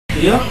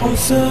يا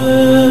حسين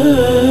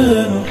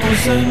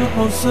حسين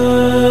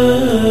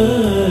حسين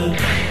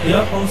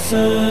يا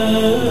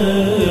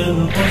حسين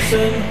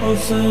حسين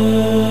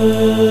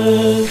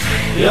حسين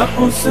يا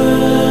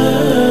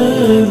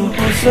حسين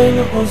حسين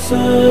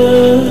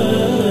حسين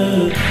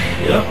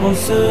يا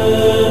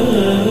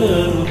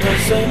حسين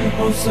حسين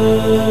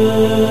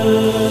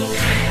حسين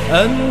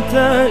أنت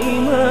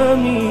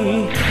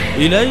إمامي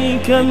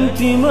إليك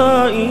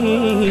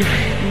انتمائي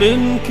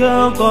منك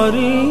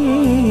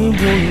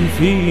قريب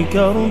في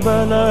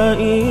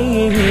كربلائي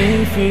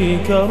في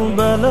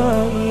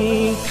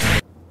كربلائي.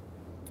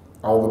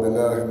 أعوذ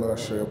بالله من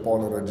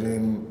الشيطان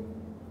الرجيم.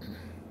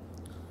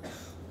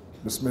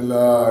 بسم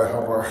الله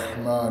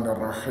الرحمن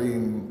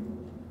الرحيم.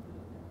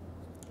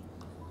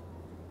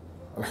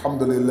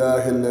 الحمد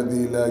لله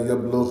الذي لا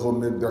يبلغ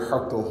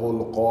مدحته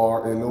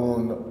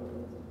القائلون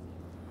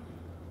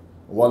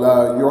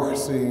ولا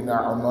يحصي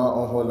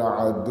نعماءه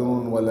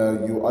العادون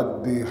ولا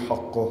يؤدي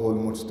حقه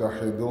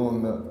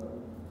المجتحدون،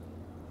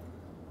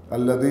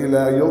 الذي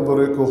لا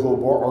يدركه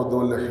بعد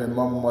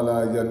الحمم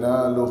ولا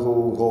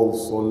يناله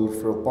غوص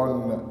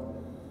الفطن،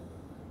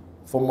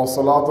 ثم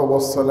الصلاة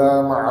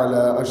والسلام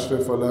على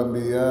أشرف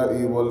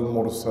الأنبياء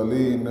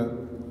والمرسلين،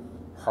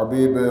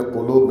 حبيب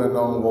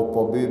قلوبنا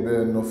وطبيب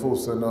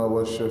نفوسنا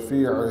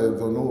وشفيع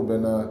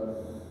ذنوبنا،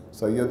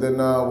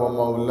 سيدنا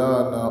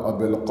ومولانا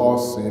أبي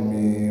القاسم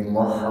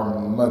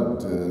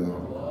محمد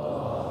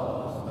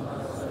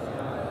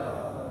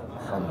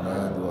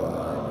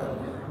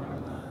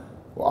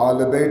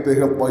وآل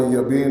بيته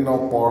الطيبين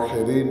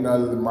الطاهرين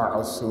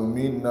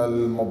المعصومين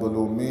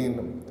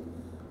المظلومين،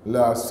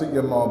 لا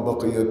سيما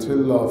بقية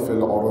الله في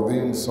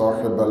الأرضين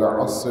صاحب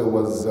العصر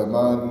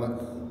والزمان،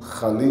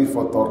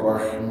 خليفة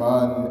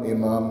الرحمن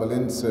إمام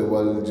الإنس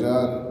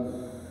والجان،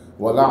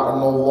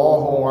 ولعن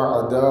الله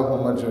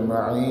وعداهم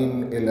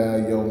أجمعين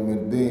إلى يوم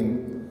الدين.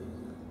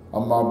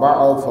 أما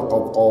بعد،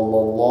 فقد قال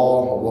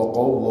الله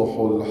وقوله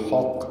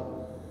الحق.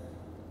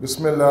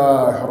 بسم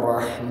الله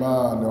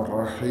الرحمن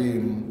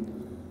الرحيم.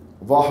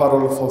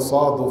 ظهر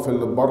الفساد في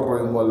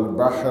البر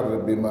والبحر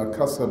بما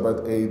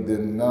كسبت أيدي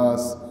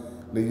الناس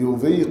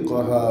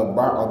ليذيقها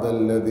بعض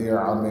الذي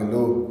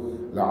عملوه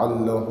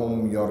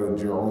لعلهم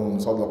يرجعون.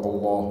 صدق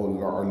الله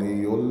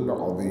العلي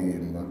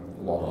العظيم.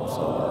 اللهم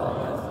صل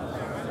على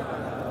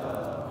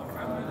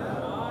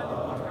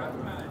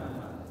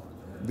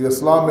The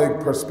Islamic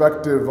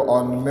perspective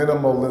on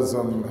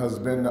minimalism has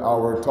been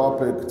our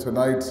topic.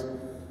 Tonight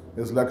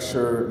is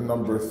lecture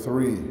number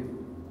 3.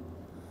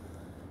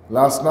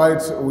 Last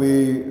night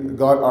we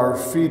got our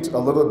feet a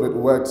little bit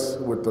wet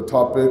with the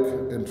topic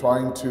in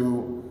trying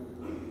to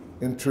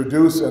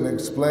introduce and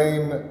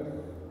explain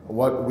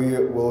what we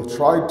will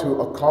try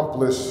to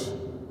accomplish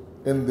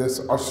in this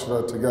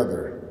ashra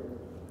together.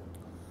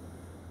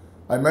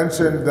 I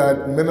mentioned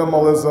that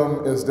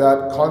minimalism is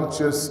that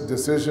conscious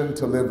decision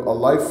to live a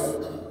life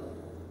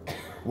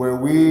where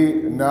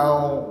we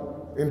now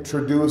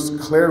introduce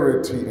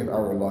clarity in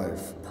our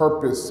life,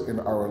 purpose in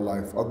our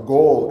life, a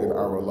goal in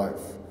our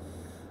life.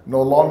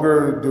 No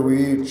longer do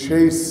we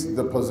chase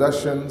the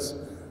possessions,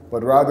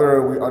 but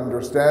rather we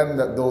understand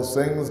that those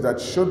things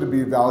that should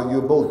be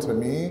valuable to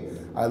me,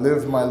 I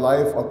live my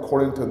life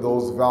according to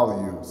those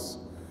values.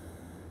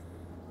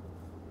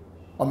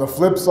 On the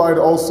flip side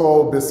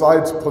also,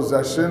 besides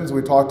possessions,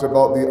 we talked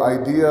about the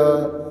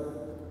idea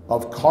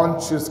of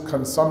conscious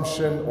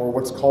consumption, or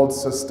what's called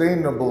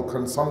sustainable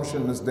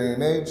consumption in this day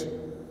and age,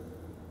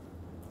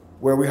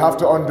 where we have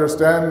to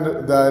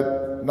understand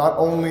that not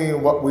only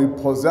what we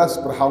possess,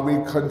 but how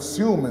we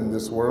consume in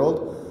this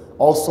world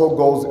also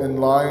goes in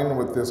line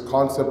with this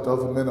concept of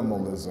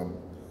minimalism.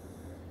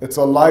 It's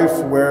a life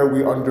where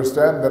we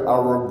understand that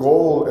our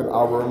goal and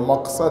our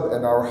maqsad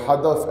and our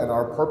hadaf and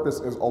our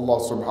purpose is Allah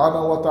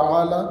subhanahu wa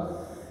ta'ala,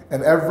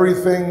 and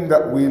everything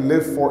that we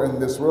live for in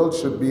this world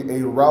should be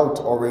a route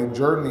or a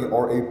journey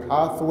or a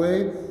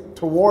pathway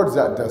towards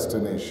that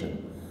destination.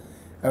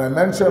 And I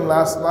mentioned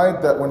last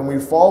night that when we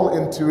fall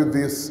into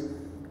this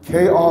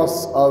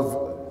chaos of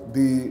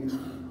the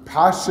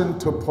passion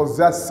to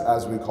possess,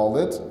 as we call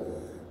it,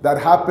 that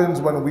happens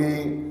when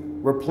we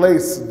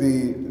replace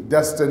the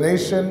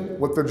destination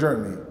with the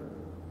journey.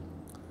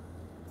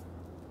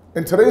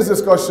 In today's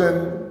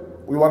discussion,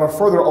 we want to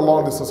further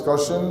along this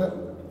discussion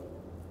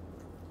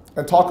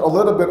and talk a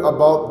little bit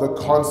about the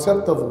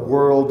concept of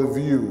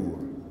worldview.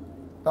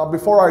 Now,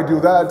 before I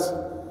do that,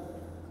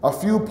 a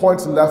few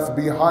points left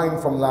behind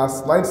from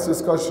last night's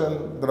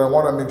discussion that I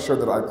want to make sure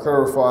that I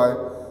clarify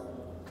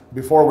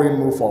before we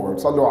move forward.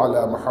 Sallu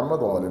ala Muhammad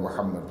wa ali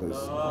Muhammad,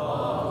 please.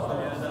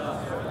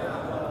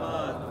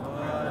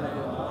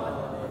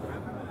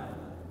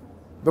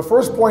 The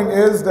first point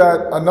is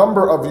that a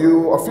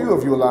few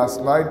of you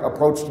last night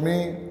approached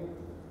me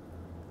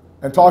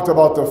and talked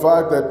about the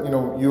fact that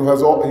you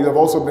have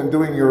also been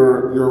doing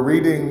your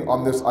reading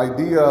on this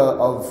idea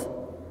of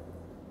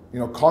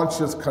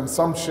conscious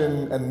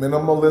consumption and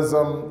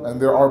minimalism, and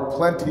there are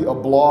plenty of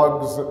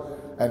blogs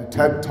and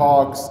TED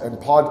Talks and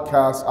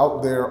podcasts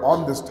out there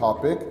on this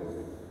topic,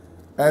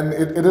 and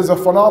it is a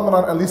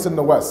phenomenon, at least in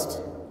the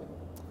West.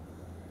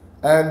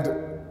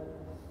 And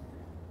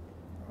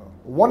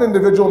one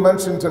individual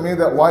mentioned to me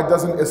that why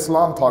doesn't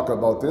Islam talk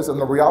about this? And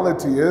the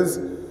reality is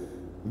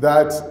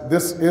that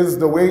this is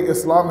the way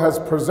Islam has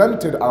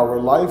presented our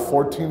life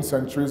 14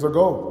 centuries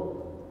ago.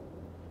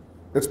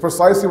 It's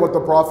precisely what the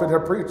Prophet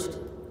had preached.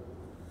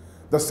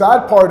 The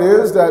sad part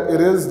is that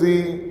it is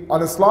the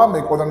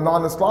un-Islamic or the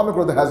non-Islamic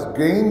world that has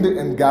gained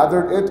and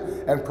gathered it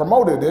and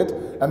promoted it,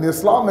 and the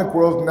Islamic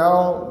world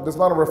now is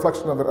not a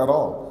reflection of it at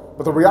all.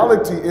 But the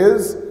reality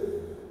is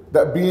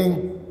that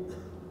being,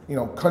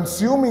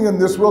 consuming in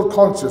this world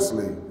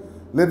consciously,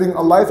 living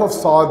a life of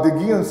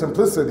sadigi and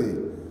simplicity,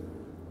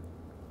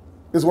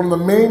 is one of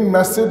the main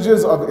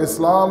messages of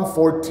Islam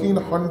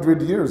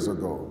 1400 years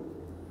ago.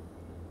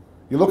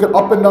 You look at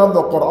up and down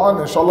the Quran,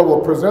 inshallah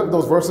we'll present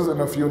those verses in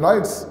a few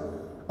nights,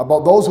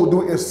 about those who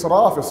do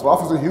israf.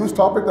 Israf is a huge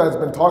topic that has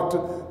been talked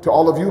to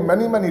all of you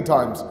many, many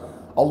times.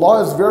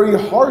 Allah is very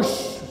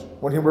harsh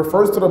when He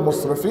refers to the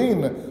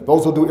musrifin,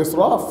 those who do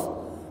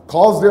israf,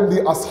 calls them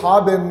the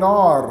ashab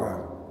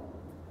nar.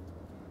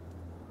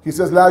 He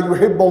says, La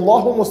yuhibbu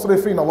Allahu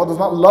musrifin. Allah does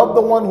not love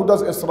the one who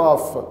does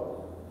israf.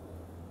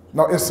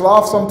 Now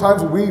israf,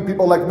 sometimes we,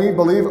 people like me,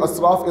 believe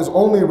israf is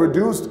only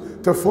reduced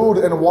to food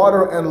and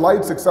water and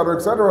lights, etc.,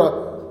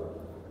 etc.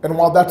 And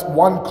while that's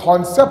one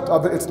concept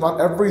of it, it's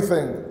not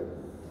everything.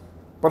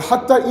 But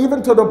hatta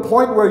even to the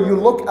point where you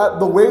look at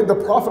the way the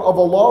Prophet of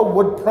Allah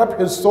would prep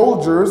his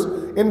soldiers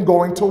in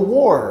going to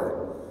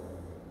war.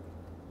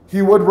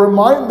 He would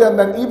remind them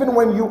that even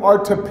when you are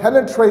to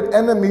penetrate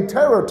enemy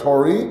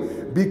territory,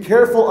 be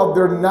careful of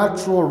their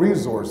natural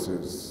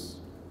resources.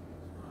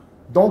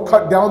 Don't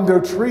cut down their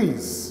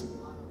trees.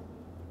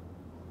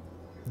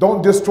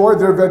 Don't destroy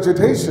their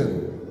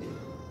vegetation.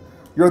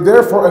 You're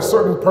there for a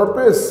certain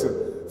purpose.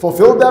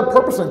 Fulfill that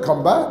purpose and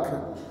come back.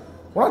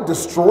 We're not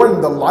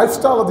destroying the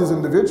lifestyle of these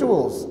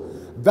individuals.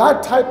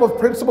 That type of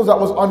principles that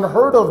was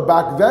unheard of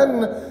back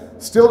then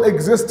still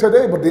exists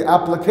today, but the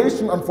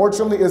application,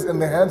 unfortunately, is in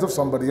the hands of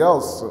somebody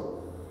else.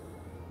 So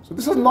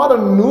this is not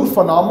a new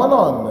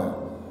phenomenon.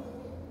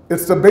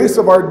 It's the base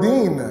of our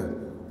deen.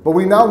 But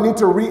we now need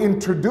to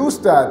reintroduce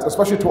that,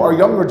 especially to our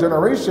younger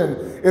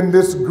generation, in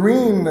this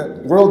green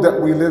world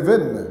that we live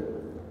in.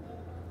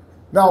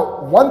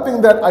 Now, one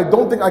thing that I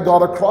don't think I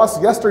got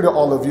across yesterday to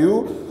all of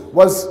you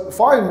was,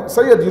 fine,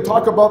 Sayyid, you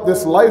talk about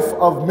this life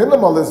of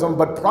minimalism,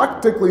 but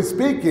practically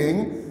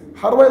speaking,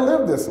 how do I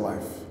live this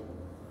life?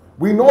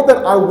 We know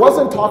that I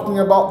wasn't talking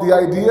about the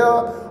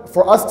idea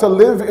for us to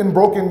live in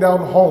broken down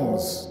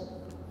homes.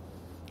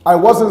 I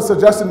wasn't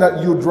suggesting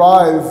that you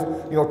drive,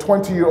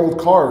 20-year-old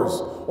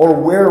cars or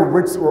wear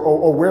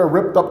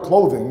ripped up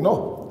clothing.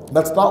 No,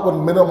 that's not what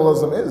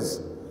minimalism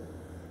is.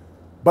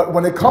 But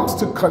when it comes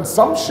to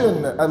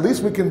consumption, at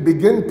least we can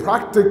begin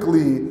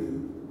practically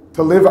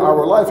to live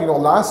our life.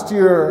 Last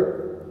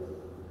year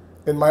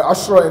in my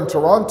Ashra in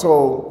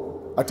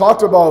Toronto, I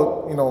talked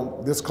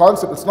about, this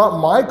concept. It's not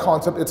my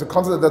concept, it's a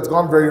concept that's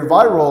gone very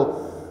viral,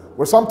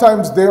 where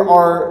sometimes there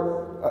are,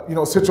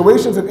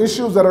 situations and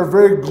issues that are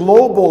very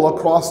global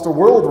across the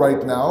world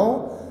right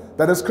now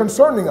that is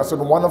concerning us.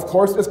 And one, of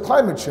course, is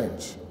climate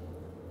change.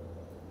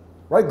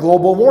 Right?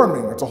 Global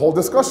warming. It's a whole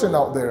discussion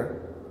out there.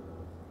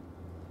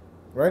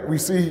 Right? We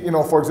see,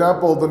 for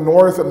example, the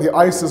north and the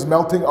ice is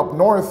melting up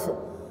north.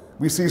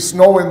 We see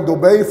snow in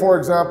Dubai, for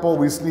example.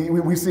 We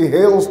see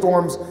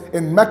hailstorms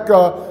in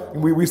Mecca.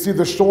 We see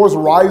the shores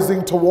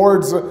rising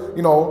towards,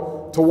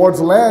 towards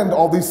land.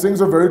 All these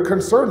things are very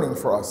concerning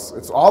for us.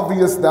 It's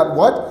obvious that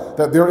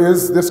that there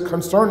is this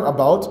concern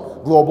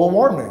about global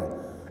warming.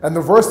 And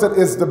the verse that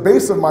is the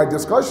base of my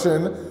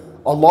discussion,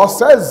 Allah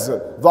says,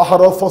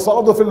 ظَهَرَ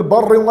الْفَسَادُ فِي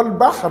الْبَرِّ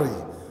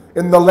وَالْبَحْرِ.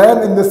 In the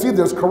land, in the sea,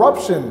 there's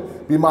corruption.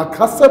 بِمَا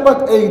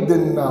كَسَبَتْ أَيْدِ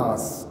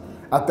النَّاسِ.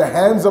 At the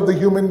hands of the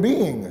human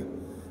being.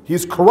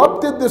 He's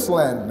corrupted this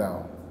land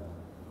now.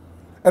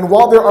 And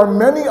while there are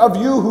many of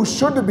you who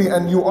should be,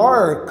 and you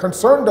are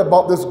concerned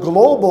about this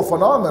global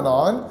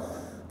phenomenon,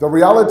 the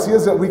reality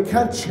is that we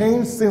can't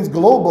change things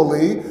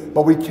globally,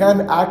 but we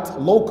can act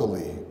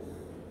locally.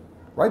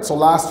 Right? So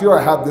last year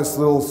I had this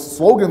little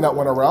slogan that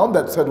went around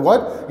that said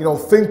what?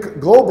 Think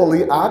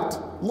globally, act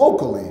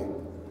locally.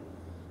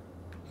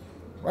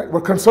 Right?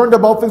 We're concerned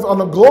about things on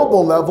a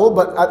global level,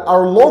 but at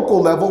our local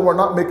level, we're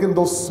not making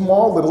those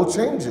small little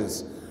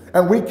changes.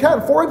 And we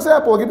can. For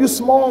example, I'll give you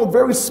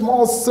very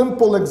small,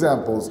 simple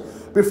examples.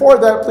 Before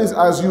that, please,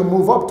 as you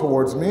move up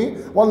towards me,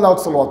 one loud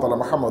salawat ala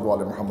Muhammad wa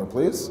ala Muhammad,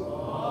 please.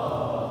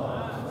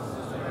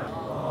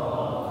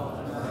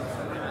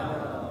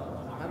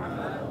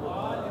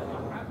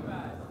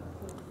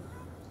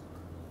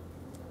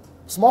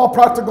 Small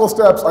practical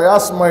steps. I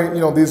asked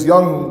these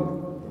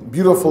young,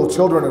 beautiful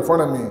children in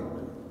front of me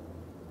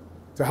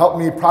to help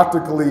me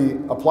practically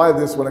apply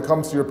this when it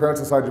comes to your parents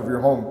inside of your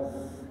home.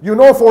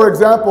 For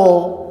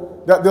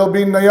example, that there'll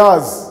be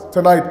niyaz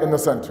tonight in the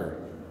center.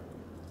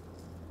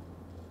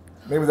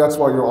 Maybe that's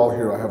why you're all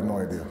here, I have no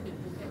idea.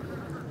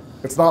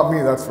 It's not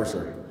me, that's for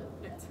sure.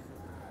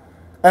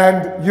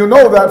 And you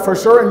know that for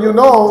sure, and you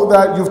know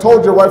that you've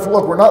told your wife,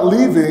 look, we're not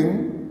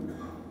leaving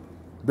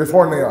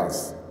before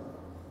niyaz.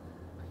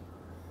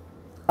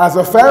 As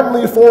a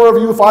family, 4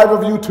 of you, 5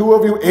 of you, 2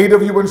 of you, 8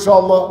 of you,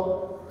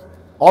 inshallah,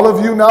 all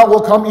of you now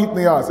will come eat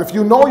niyaz. If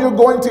you know you're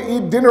going to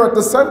eat dinner at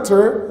the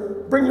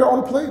center, bring your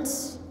own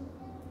plates.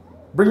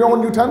 Bring your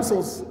own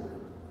utensils.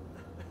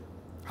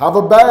 Have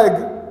a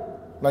bag.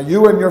 Now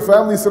you and your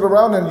family sit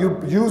around and you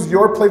use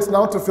your plates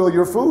now to fill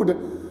your food.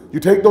 You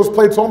take those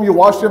plates home, you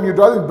wash them, you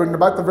dry them, bring them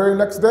back the very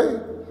next day.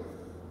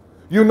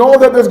 You know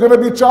that there's going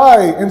to be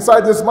chai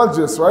inside this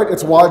majlis, right?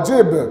 It's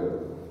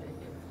wajib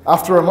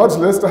after a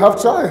majlis to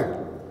have chai.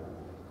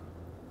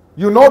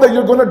 You know that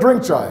you're going to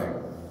drink chai.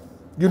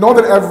 You know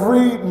that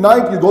every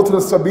night you go to the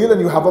sabil and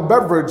you have a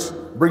beverage.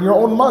 Bring your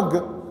own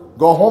mug.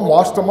 Go home,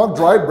 wash the mug,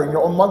 dry it, bring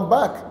your own mug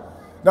back.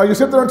 Now you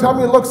sit there and tell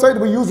me, look, Said,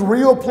 we use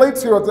real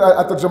plates here at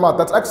the Jamaat.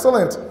 That's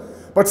excellent.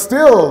 But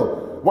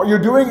still, what you're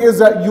doing is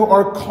that you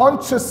are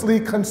consciously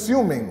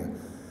consuming.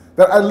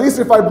 That at least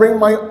if I bring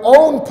my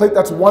own plate,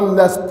 that's one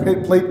less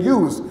plate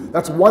used.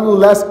 That's one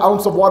less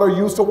ounce of water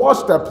used to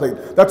wash that plate.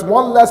 That's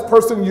one less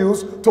person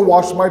used to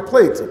wash my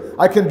plate.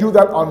 I can do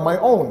that on my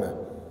own.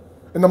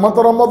 In the month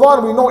of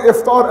Ramadan, we know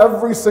iftar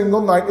every single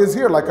night is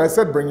here. Like I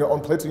said, bring your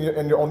own plates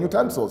and your own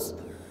utensils.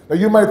 Now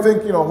you might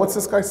think, what's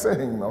this guy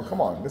saying? No,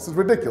 come on, this is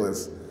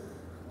ridiculous.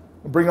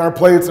 Bring our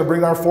plates and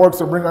bring our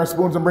forks and bring our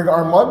spoons and bring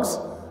our mugs.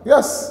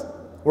 Yes,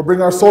 we'll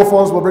bring our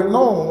sofas,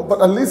 no,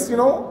 but at least,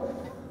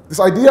 this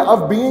idea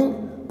of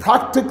being,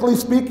 practically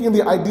speaking,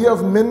 the idea of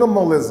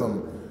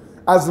minimalism.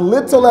 As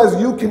little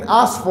as you can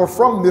ask for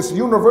from this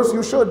universe,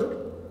 you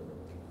should.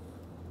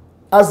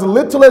 As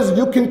little as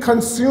you can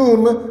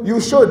consume, you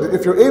should.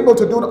 If you're able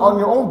to do it on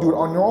your own, do it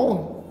on your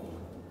own.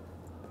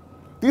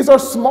 These are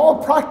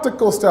small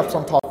practical steps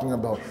I'm talking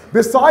about.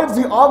 Besides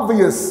the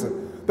obvious,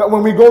 that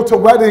when we go to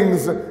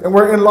weddings and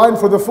we're in line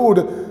for the food,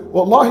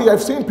 wallahi,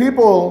 I've seen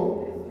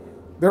people,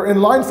 they're in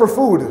line for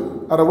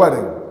food at a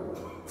wedding.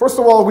 First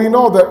of all, we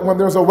know that when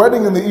there's a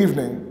wedding in the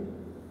evening,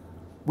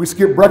 we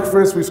skip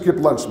breakfast, we skip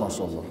lunch,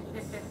 mashallah.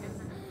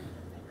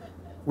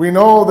 We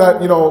know that,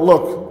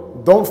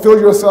 look, don't fill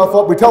yourself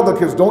up. We tell the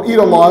kids, don't eat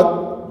a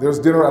lot. There's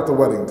dinner at the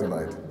wedding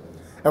tonight.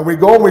 And we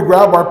go and we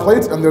grab our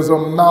plates and there's a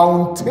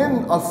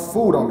mountain of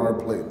food on our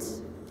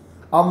plates.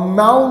 A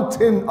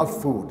mountain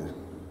of food.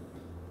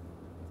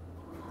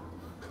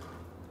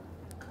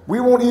 We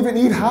won't even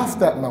eat half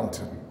that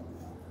mountain.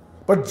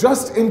 But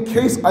just in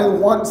case I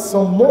want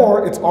some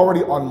more, it's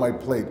already on my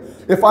plate.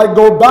 If I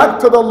go back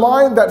to the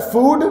line, that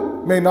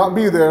food may not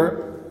be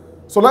there.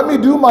 So let me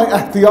do my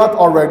ihtiyat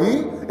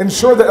already,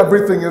 ensure that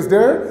everything is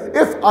there.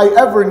 If I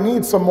ever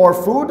need some more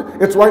food,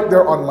 it's right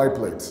there on my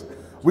plate.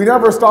 We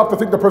never stop to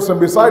think the person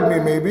beside me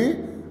maybe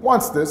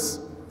wants this.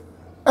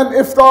 And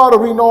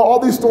iftar, we know all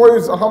these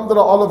stories,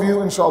 alhamdulillah, all of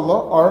you,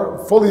 inshallah, are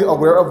fully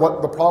aware of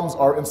what the problems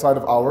are inside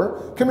of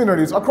our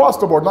communities, across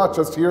the board, not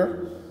just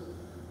here.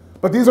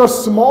 But these are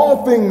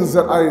small things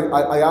that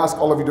I ask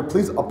all of you to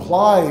please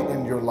apply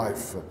in your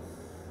life.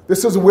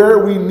 This is where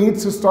we need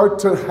to start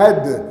to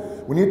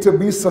head. We need to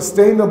be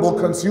sustainable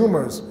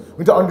consumers. We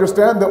need to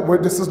understand that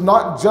this is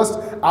not just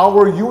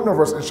our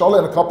universe. Inshallah,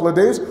 in a couple of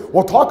days,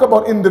 we'll talk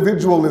about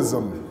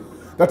individualism.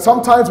 That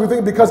sometimes we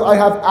think because I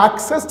have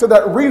access to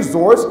that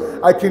resource,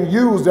 I can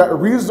use that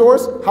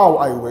resource how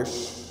I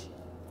wish.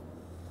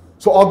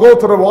 So I'll go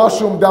to the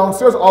washroom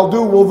downstairs, I'll do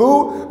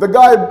wudu. The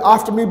guy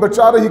after me,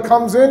 bachara, he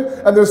comes in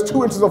and there's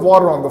 2 inches of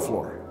water on the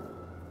floor.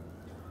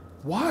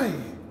 Why?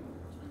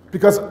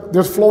 Because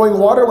there's flowing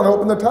water when I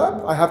open the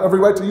tap. I have every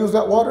right to use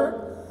that water.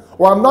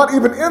 Or I'm not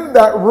even in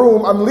that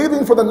room, I'm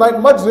leaving for the night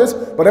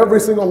majlis, but every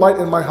single light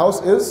in my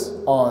house is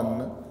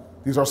on.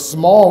 These are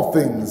small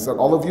things that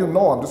all of you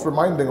know. I'm just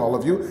reminding all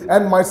of you,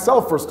 and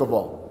myself first of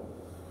all.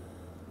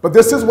 But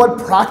this is what,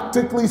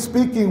 practically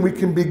speaking, we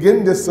can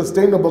begin this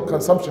sustainable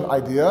consumption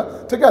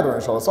idea together,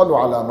 inshallah. Sallu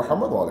ala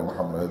Muhammad wa ala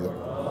Muhammad.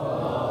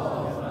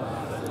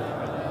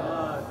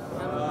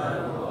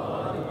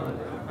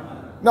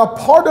 Now,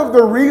 part of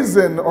the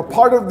reason, or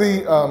part of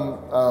the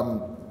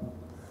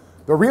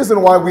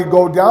reason why we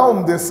go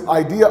down this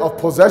idea of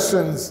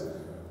possessions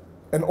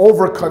and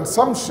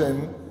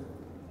overconsumption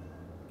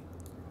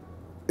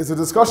is a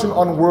discussion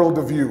on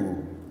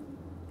worldview.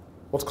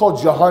 What's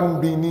called Jahan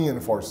Bini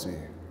in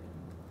Farsi.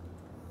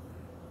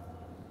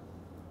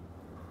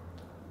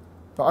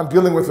 Now, I'm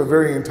dealing with a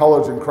very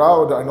intelligent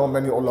crowd. I know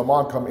many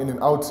ulama come in and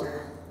out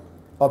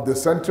of the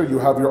center. You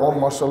have your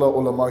own, mashallah,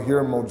 ulama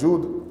here,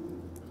 mawjood.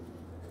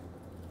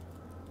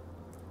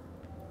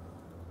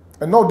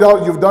 And no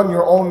doubt you've done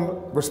your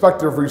own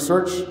respective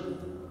research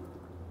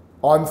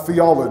on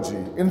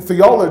theology. In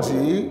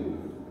theology,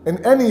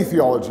 in any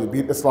theology, be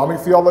it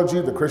Islamic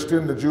theology, the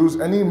Christian, the Jews,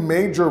 any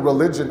major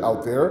religion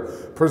out there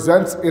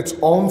presents its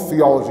own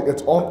theology,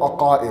 its own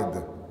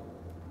aqa'id.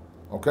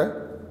 Okay?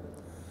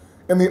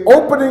 In the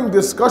opening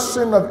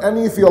discussion of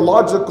any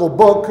theological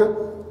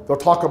book, they'll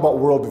talk about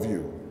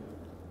worldview.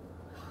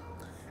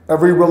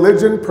 Every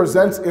religion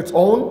presents its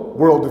own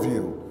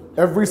worldview.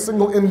 Every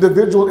single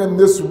individual in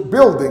this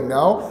building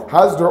now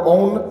has their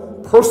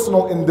own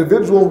personal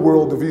individual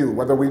worldview,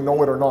 whether we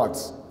know it or not.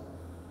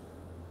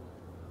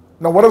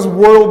 Now, what does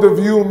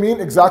worldview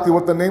mean? Exactly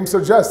what the name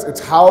suggests. It's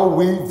how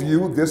we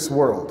view this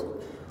world.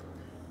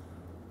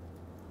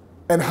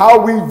 And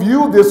how we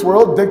view this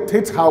world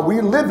dictates how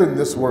we live in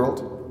this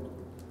world.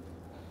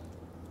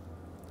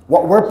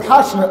 What we're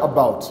passionate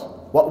about,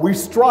 what we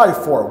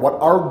strive for, what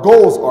our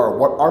goals are,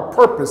 what our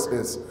purpose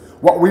is,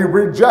 what we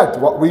reject,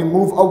 what we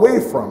move away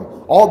from.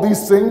 All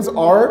these things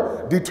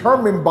are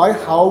determined by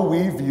how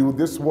we view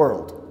this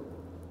world.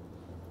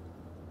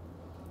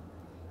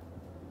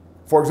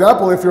 For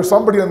example, if you're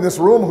somebody in this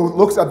room who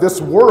looks at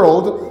this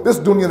world, this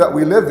dunya that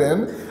we live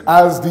in,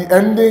 as the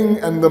ending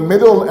and the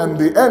middle and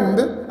the end,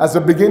 as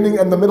the beginning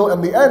and the middle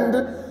and the end,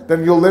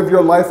 then you'll live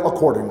your life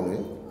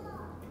accordingly.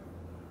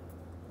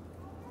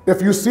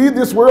 If you see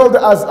this world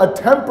as a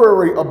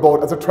temporary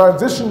abode, as a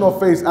transitional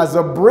phase, as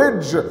a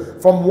bridge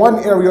from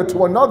one area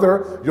to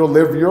another, you'll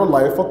live your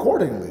life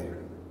accordingly.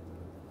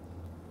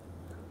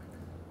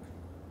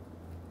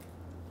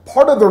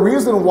 Part of the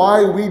reason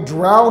why we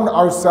drown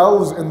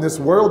ourselves in this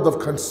world of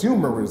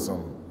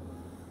consumerism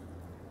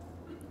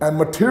and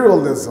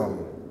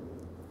materialism,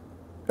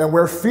 and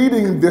we're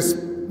feeding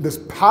this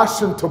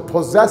passion to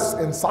possess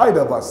inside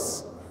of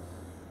us,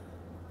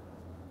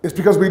 is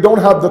because we don't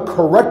have the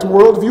correct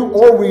worldview,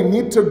 or we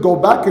need to go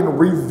back and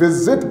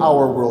revisit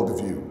our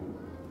worldview.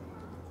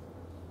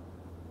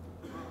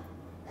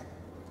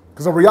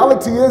 Because the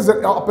reality is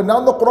that up and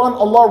down the Quran,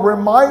 Allah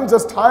reminds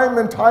us time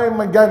and time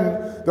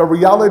again the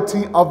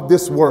reality of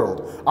this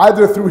world,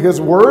 either through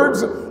His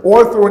words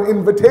or through an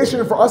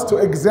invitation for us to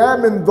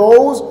examine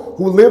those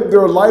who live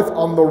their life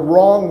on the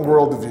wrong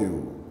worldview.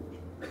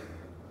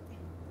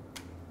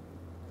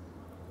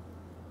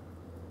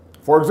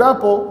 For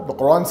example, the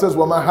Quran says,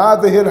 وَمَا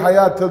هَذِهِ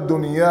الْحَيَاةِ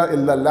الدُّنْيَا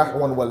إِلَّا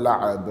لَحْوًا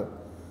وَاللَّعَبٌ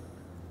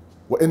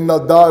وَإِنَّ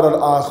الدَّارَ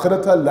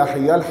الْآخِرَةَ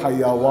لَحِيَ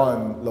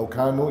الْحَيَوَانِ لَوْ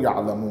كَانُوا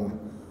يَعْلَمُونَ.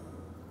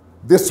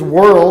 This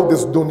world,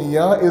 this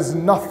dunya, is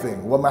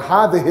nothing. وَمَا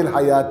هَذِهِ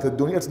الْحَيَاةِ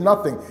الدُّنْيَا. It's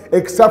nothing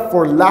except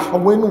for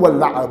لَحْوٍ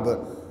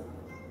وَاللَّعَبٌ.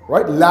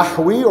 Right?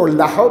 Lahwi or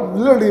lahab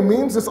literally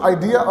means this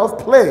idea of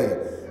play,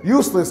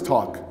 useless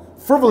talk,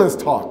 frivolous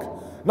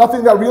talk,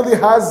 nothing that really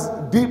has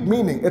deep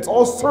meaning. It's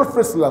all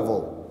surface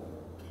level.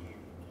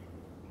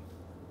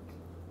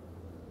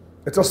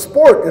 It's a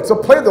sport, it's a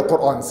play, the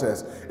Quran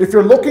says. If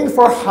you're looking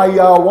for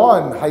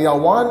hayawan,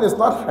 hayawan is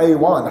not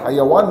haywan.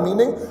 Hayawan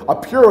meaning a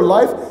pure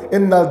life.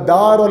 Inna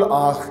dar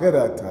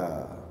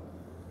al-akhirata.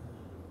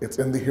 It's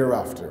in the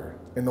hereafter,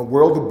 in the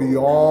world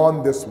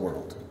beyond this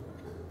world.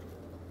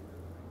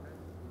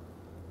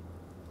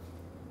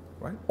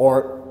 Right?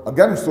 Or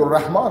again, Surah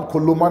Rahman,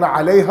 kullu man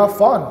alayha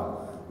fan,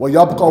 wa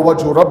yabqa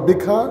wajhu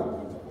rabbika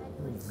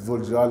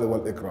dhul jalali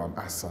wal ikram.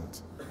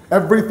 Ahsant.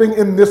 Everything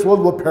in this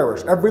world will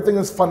perish. Everything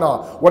is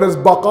fana. What is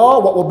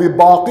baqa, what will be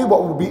baqi,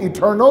 what will be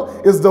eternal,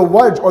 is the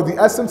wajh or the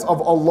essence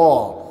of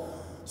Allah.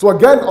 So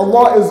again,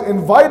 Allah is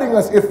inviting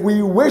us, if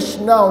we wish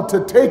now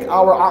to take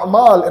our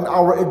a'mal and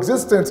our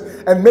existence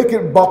and make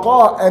it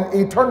baqa and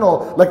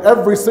eternal, like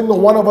every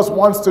single one of us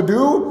wants to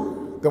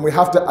do, then we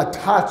have to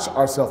attach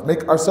ourselves,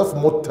 make ourselves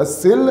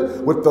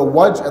muttasil with the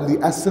wajh and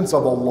the essence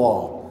of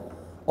Allah.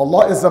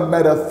 Allah is a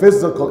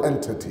metaphysical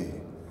entity.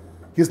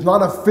 He's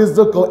not a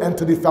physical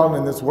entity found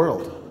in this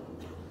world.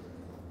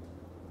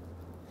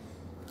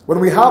 When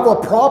we have a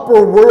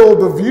proper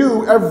world of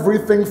view,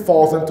 everything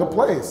falls into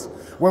place.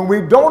 When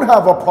we don't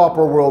have a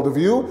proper world of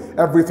view,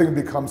 everything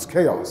becomes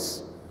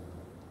chaos.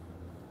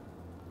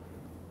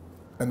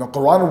 And the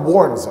Quran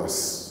warns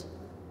us.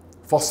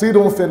 فَصِيرٌ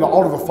فِي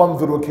الْأَرْضِ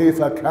فَانْظُرُوا كَيْفَ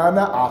كَانَ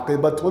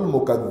عَاقِبَةُ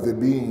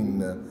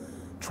الْمُكَذِّبِينَ.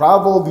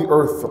 Travel the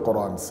earth, the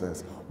Quran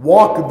says.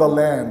 Walk the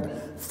land.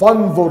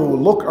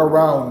 فَانْظُرُوا, look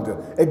around,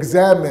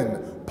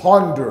 examine,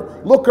 ponder,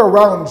 look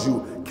around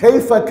you.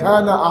 كَيْفَ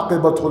كَانَ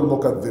عَاقِبَةُ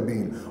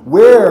الْمُكَذِّبِينَ.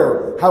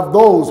 Where have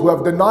those who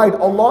have denied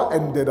Allah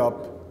ended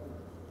up?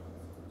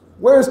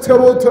 Where's the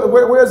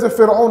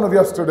Fir'aun of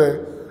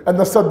yesterday, and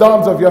the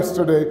Saddams of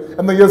yesterday,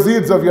 and the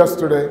Yazids of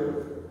yesterday?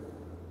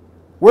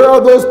 Where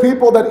are those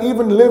people that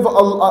even live a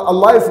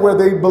life where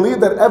they believe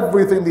that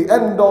everything, the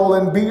end all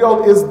and be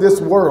all, is this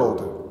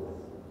world?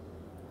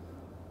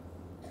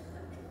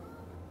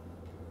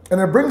 And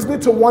it brings me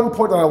to one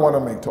point that I want to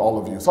make to all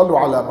of you. Sallu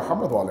ala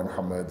Muhammad wa ala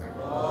Muhammad.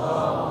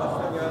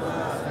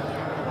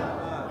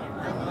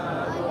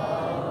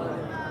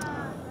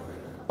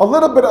 A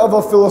little bit of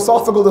a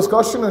philosophical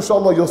discussion,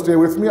 inshallah you'll stay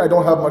with me. I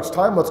don't have much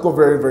time. Let's go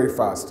very, very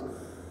fast.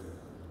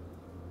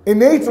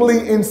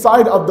 Innately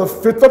inside of the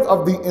fitrat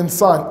of the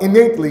insan,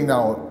 innately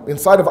now,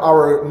 inside of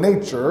our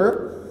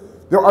nature,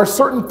 there are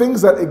certain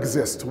things that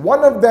exist.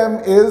 One of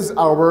them is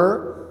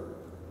our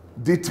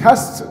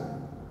detest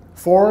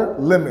for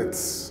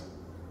limits.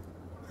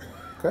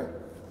 Okay?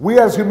 We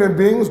as human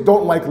beings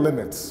don't like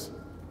limits.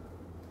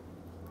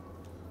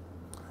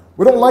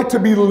 We don't like to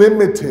be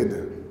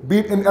limited, be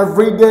it in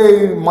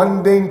everyday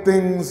mundane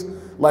things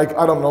like,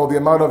 I don't know, the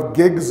amount of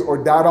gigs or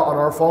data on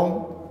our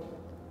phone,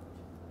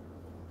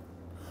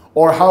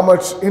 or how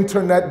much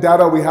internet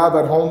data we have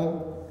at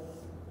home,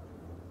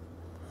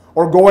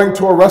 or going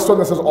to a restaurant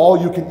that says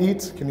all you can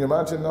eat. Can you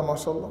imagine that,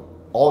 mashallah?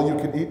 All you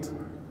can eat.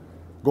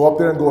 Go up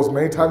there and go as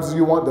many times as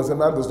you want, doesn't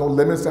matter, there's no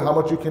limits to how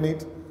much you can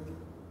eat.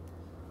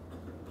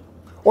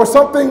 Or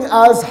something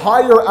as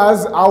higher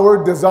as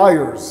our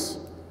desires.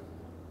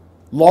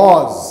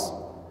 laws.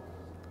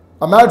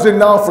 Imagine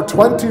now for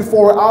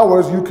 24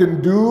 hours you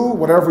can do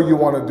whatever you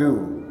want to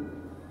do.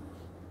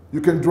 You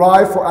can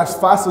drive for as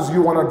fast as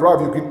you want to drive.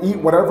 You can eat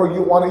whatever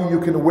you want to eat. You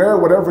can wear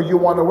whatever you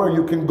want to wear.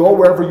 You can go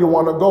wherever you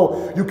want to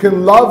go. You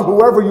can love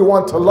whoever you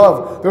want to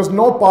love. There's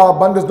no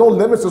paraban, there's no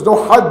limits, there's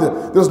no had,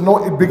 there's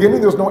no beginning,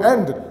 there's no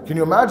end. Can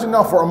you imagine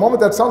now? For a moment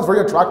that sounds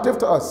very attractive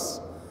to us.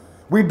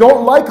 We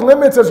don't like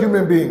limits as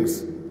human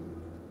beings.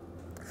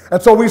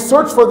 And so we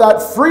search for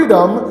that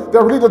freedom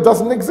that really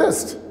doesn't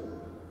exist.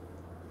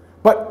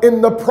 But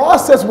in the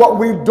process, what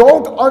we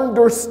don't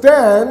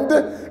understand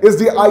is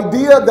the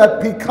idea that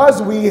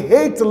because we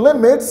hate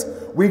limits,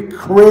 we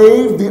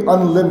crave the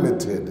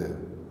unlimited.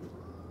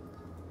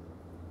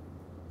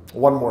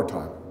 One more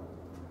time.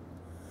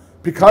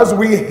 Because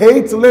we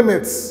hate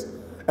limits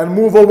and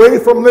move away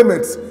from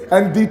limits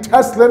and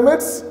detest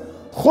limits,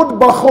 khud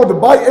ba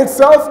khud, by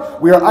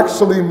itself, we are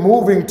actually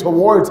moving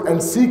towards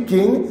and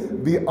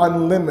seeking the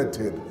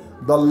unlimited,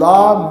 the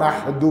la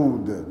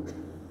mahdud,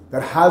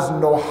 that has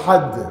no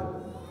had.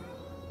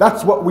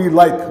 That's what we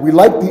like. We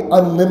like the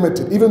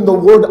unlimited. Even the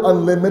word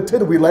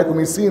unlimited, we like when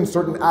we see in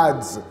certain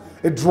ads.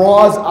 It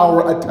draws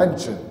our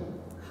attention.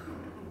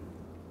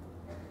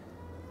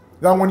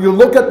 Now, when you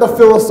look at the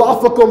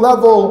philosophical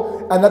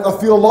level and at the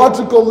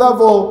theological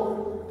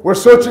level, we're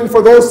searching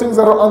for those things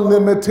that are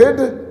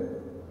unlimited.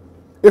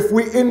 If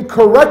we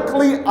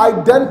incorrectly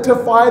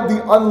identify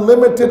the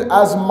unlimited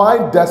as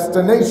my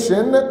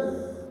destination,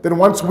 then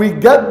once we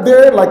get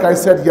there, like I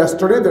said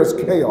yesterday, there's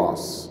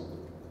chaos.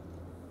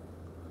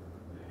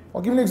 I'll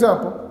give you an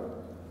example.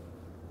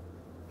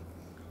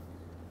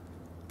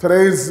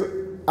 Today's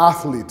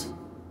athlete. And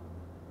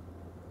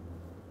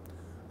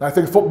I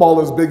think football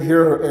is big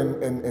here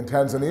in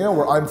Tanzania,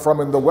 where I'm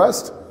from in the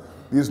West.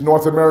 These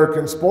North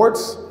American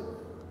sports.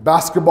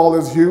 Basketball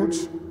is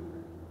huge.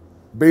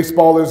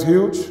 Baseball is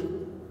huge.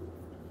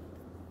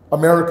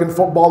 American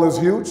football is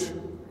huge.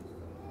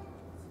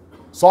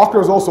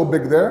 Soccer is also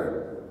big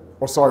there.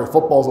 Or sorry,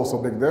 football is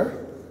also big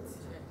there.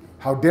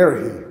 How dare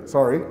he?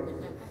 Sorry.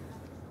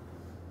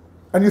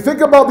 And you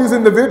think about these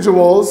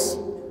individuals,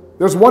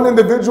 there's one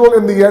individual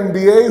in the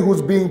NBA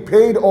who's being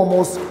paid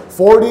almost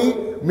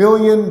 $40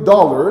 million.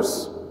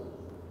 Sallu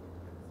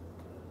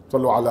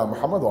ala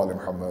Muhammad wa ala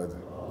Muhammad.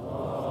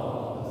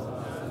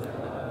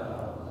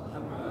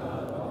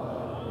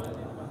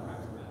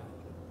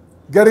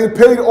 Getting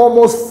paid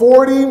almost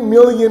 $40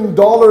 million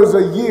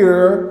a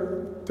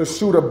year to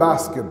shoot a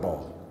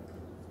basketball.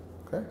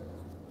 Okay?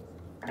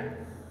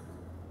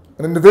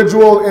 An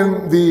individual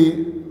in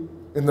the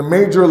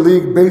Major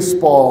League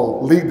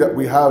Baseball league that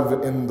we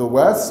have in the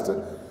West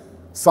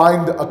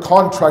signed a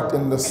contract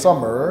in the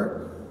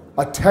summer,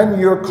 a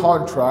 10-year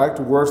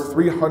contract worth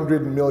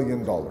 $300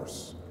 million.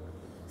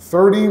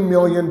 $30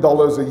 million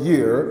a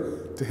year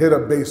to hit a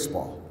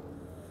baseball.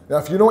 Now,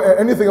 if you know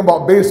anything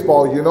about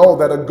baseball, you know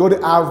that a good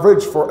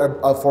average for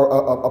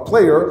a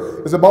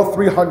player is about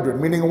 300,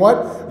 meaning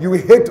what? You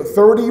hit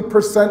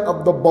 30%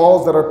 of the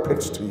balls that are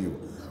pitched to you.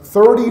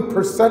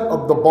 30%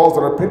 of the balls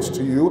that are pitched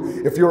to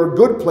you, if you're a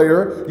good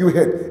player, you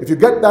hit. If you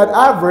get that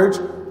average,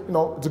 you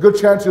know, it's a good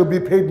chance you'll be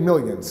paid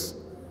millions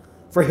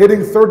for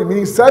hitting 30,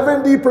 meaning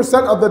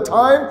 70% of the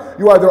time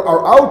you either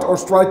are out or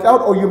strike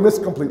out or you miss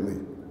completely.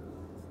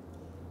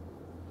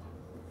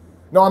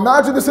 Now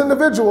imagine this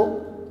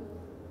individual,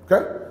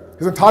 okay?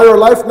 His entire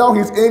life now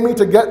he's aiming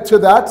to get to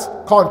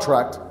that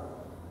contract,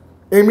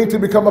 aiming to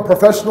become a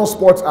professional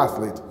sports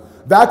athlete.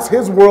 That's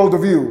his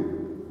worldview.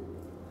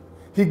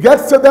 He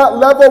gets to that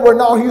level where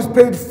now he's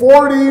paid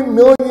 $40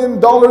 million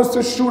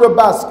to shoot a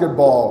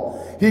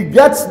basketball. He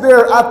gets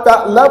there at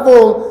that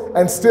level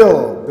and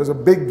still there's a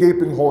big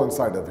gaping hole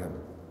inside of him.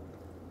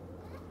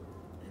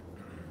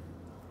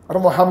 I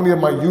don't know how many of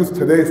my youth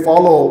today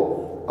follow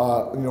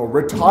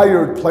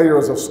retired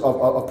players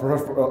of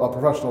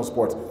professional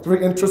sports. It's a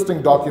very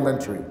interesting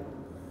documentary.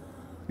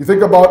 You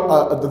think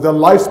about the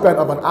lifespan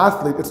of an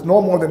athlete, it's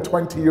no more than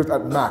 20 years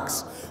at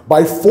max.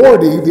 By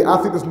 40, the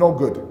athlete is no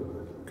good.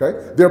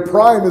 Okay? Their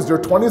prime is their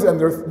 20s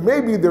and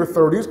maybe their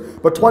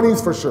 30s, but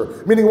 20s for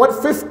sure. Meaning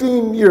what?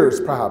 15 years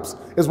perhaps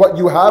is what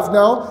you have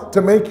now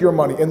to make your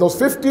money. In those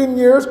 15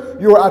 years,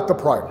 you are at the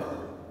prime.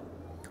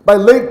 By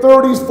late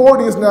 30s,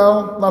 40s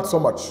now, not so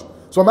much.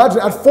 So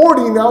imagine at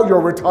 40 now, you're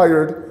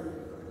retired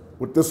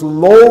with this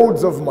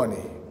loads of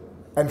money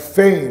and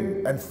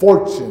fame and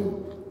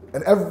fortune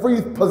and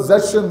every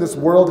possession this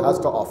world has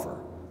to offer.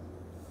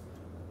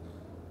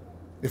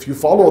 If you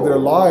follow their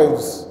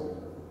lives,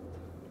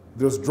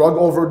 there's drug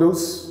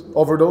overdose,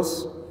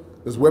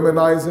 there's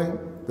womenizing,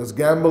 there's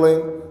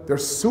gambling,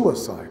 there's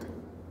suicide.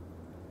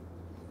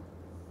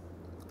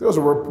 There was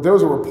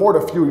a report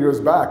a few years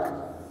back.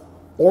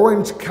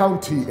 Orange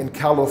County in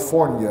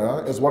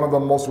California is one of the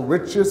most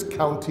richest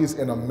counties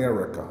in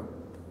America.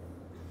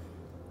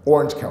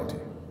 Orange County.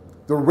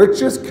 The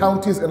richest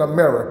counties in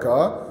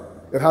America,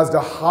 it has the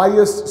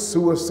highest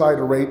suicide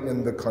rate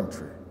in the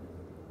country.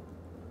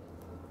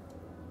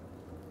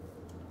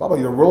 Baba,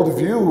 your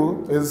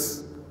worldview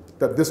is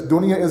that this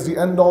dunya is the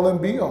end all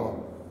and be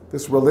all.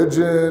 This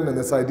religion and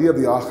this idea of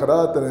the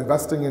akhirat and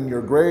investing in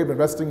your grave,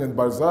 investing in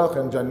barzakh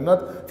and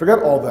jannat, forget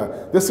all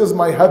that. This is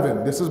my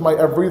heaven. This is my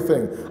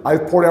everything.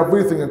 I've poured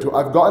everything into it.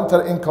 I've gotten to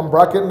the income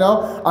bracket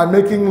now. I'm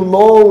making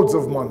loads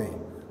of money.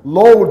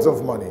 Loads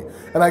of money.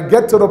 And I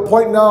get to the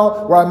point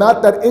now where I'm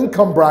at that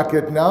income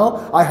bracket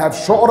now. I have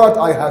shuhrat,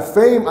 I have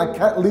fame. I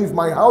can't leave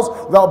my house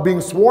without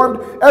being swarmed.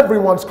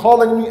 Everyone's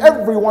calling me.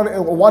 Everyone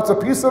wants a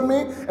piece of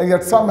me. And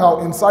yet somehow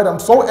inside I'm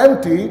so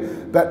empty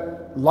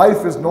that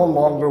life is no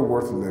longer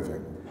worth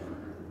living.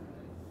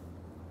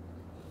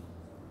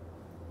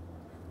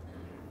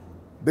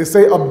 They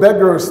say a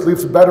beggar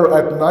sleeps better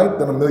at night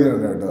than a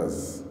millionaire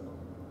does.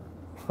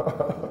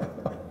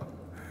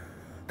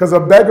 Because a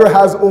beggar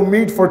has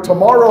umid for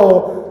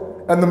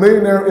tomorrow, and the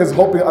millionaire is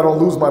hoping I don't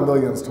lose my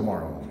millions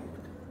tomorrow.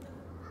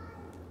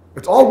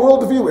 It's all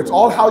worldview. It's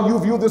all how you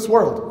view this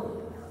world.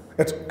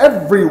 It's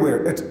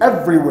everywhere. It's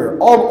everywhere.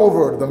 All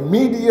over the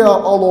media,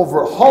 all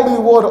over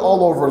Hollywood,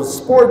 all over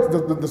sport,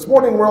 the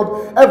sporting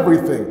world,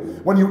 everything.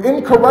 When you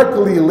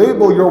incorrectly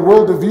label your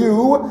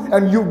worldview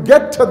and you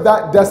get to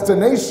that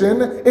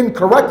destination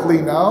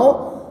incorrectly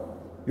now,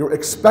 you're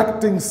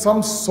expecting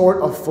some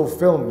sort of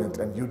fulfillment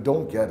and you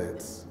don't get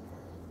it.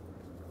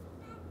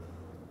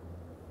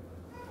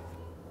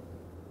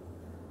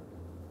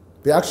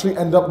 They actually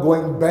end up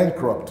going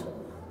bankrupt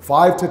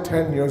 5 to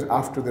 10 years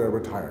after their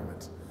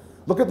retirement.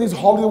 Look at these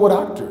Hollywood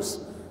actors.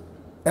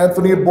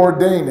 Anthony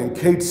Bourdain and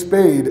Kate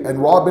Spade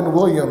and Robin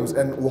Williams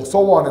and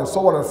so on and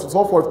so on and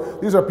so forth.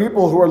 These are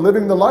people who are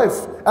living the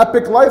life,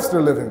 epic lives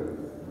they're living.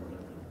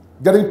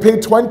 Getting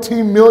paid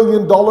 $20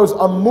 million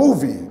a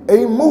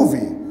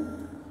movie,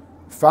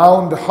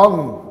 found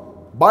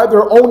hung by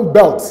their own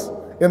belts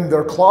in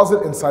their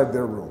closet inside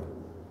their room.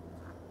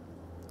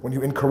 When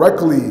you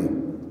incorrectly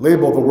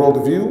label the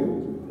worldview,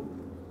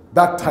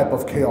 that type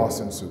of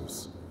chaos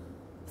ensues.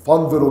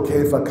 فَانْظُرُوا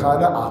كَيْفَ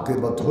كَانَ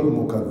عَاقِبَةُ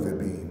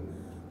الْمُكَذِّبِينَ.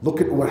 Look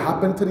at what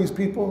happened to these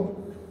people.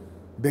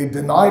 They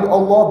denied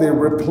Allah, they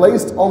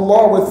replaced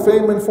Allah with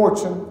fame and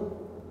fortune.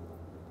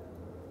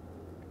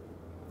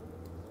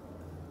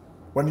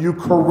 When you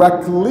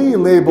correctly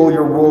label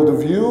your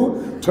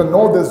worldview, to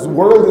know this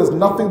world is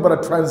nothing but a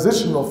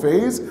transitional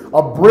phase,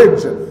 a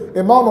bridge.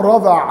 Imam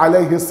Rada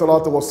alayhi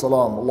salatu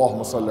wassalam,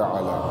 Allahumma salli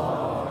ala.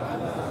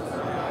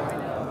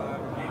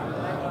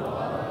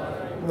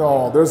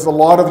 No, there's a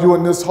lot of you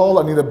in this hall.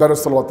 I need a better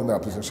salawat than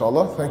that, please,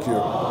 inshallah. Thank you.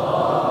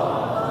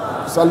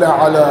 Salli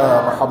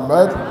ala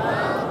Muhammad.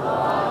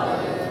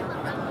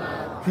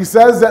 He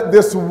says that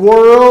this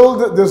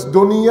world, this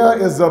dunya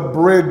is a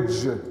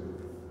bridge.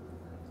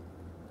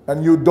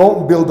 And you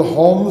don't build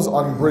homes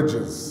on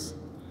bridges.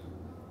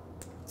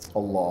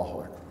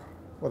 Allahu Akbar.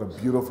 What a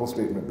beautiful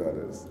statement that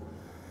is.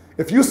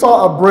 If you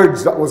saw a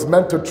bridge that was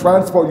meant to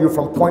transport you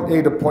from point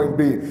A to point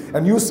B,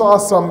 and you saw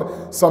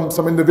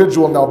some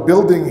individual now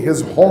building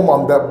his home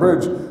on that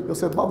bridge, you'll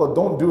say, Baba,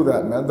 don't do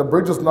that, man. The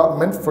bridge is not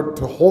meant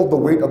to hold the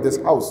weight of this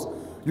house.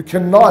 You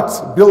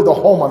cannot build a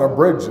home on a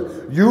bridge.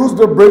 Use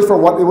the bridge for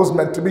what it was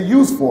meant to be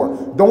used for.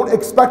 Don't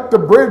expect the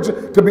bridge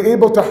to be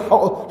able to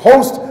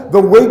host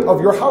the weight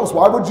of your house.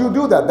 Why would you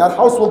do that? That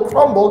house will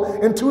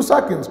crumble in 2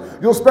 seconds.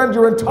 You'll spend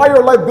your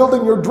entire life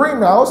building your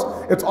dream house.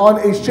 It's on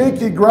a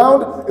shaky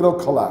ground. It'll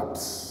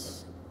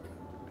collapse.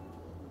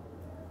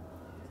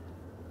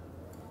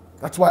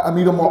 That's why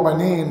Amir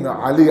al-Mu'mineen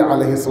Ali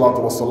alayhi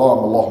salatu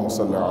wassalam, Allahumma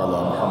salli ala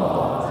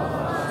Muhammad.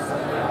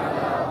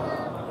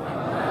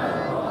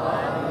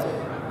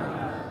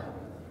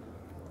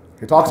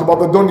 He talks about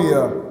the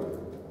dunya.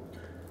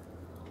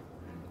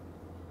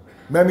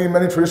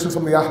 Many traditions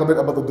from the Ahl Bayt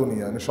about the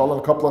dunya. And inshallah, in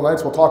a couple of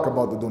nights, we'll talk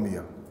about the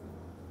dunya.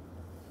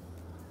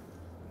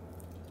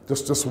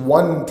 Just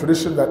one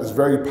tradition that is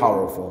very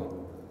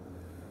powerful.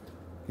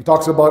 He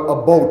talks about a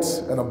boat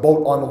and a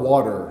boat on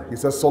water. He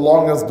says, so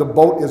long as the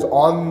boat is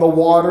on the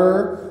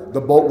water, the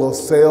boat will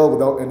sail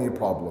without any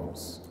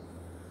problems.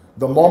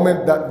 The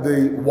moment that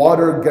the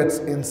water gets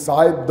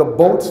inside the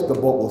boat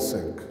will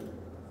sink.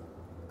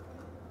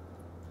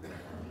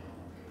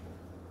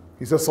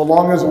 He says, so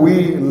long as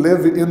we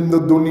live in the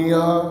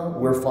dunya,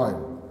 we're fine.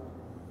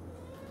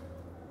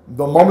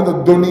 The moment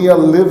the dunya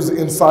lives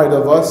inside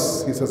of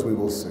us, he says, we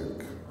will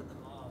sink.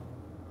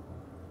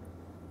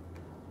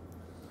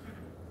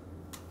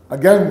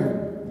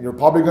 Again, you're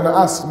probably going to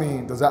ask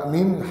me, does that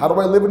mean, how do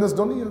I live in this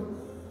dunya?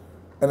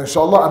 And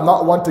inshallah, I'm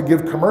not one to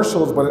give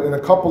commercials, but in a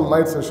couple of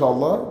nights,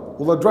 inshallah,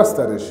 we'll address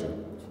that issue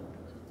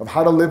of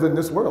how to live in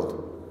this world.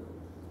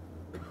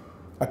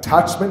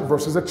 Attachment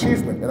versus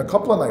achievement in a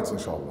couple of nights,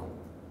 inshallah.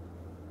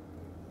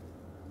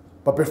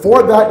 But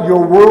before that,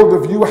 your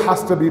worldview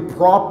has to be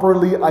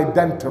properly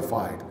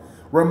identified.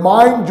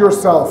 Remind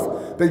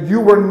yourself that you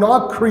were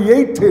not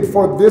created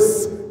for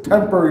this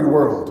temporary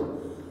world.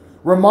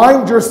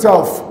 Remind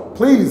yourself,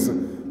 please,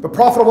 the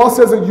Prophet Allah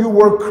says that you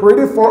were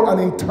created for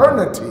an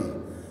eternity.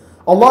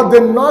 Allah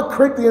did not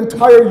create the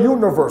entire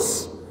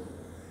universe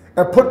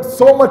and put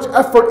so much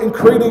effort in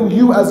creating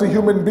you as a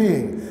human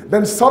being,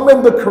 then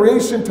summon the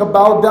creation to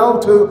bow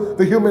down to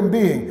the human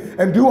being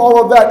and do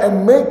all of that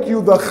and make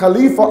you the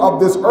Khalifa of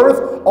this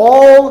earth,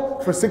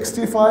 all for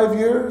 65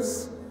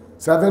 years,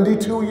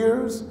 72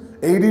 years,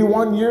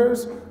 81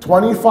 years,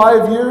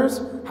 25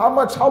 years.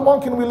 How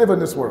long can we live in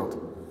this world?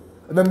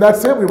 And then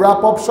that's it, we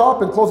wrap up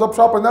shop and close up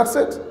shop and that's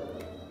it.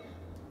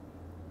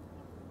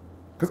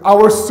 Because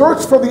our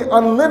search for the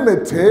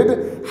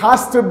unlimited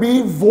has to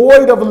be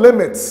void of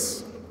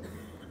limits.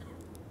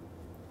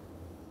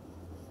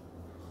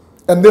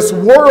 And this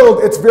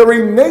world, its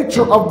very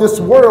nature of this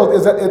world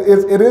is that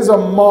it is a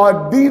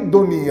madi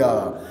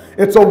dunya.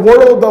 It's a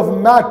world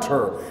of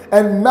matter.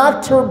 And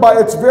matter by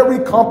its very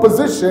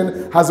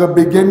composition has a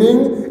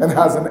beginning and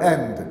has an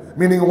end.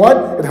 Meaning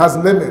what? It has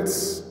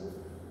limits.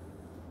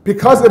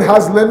 Because it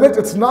has limits,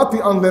 it's not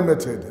the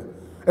unlimited.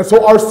 And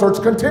so our search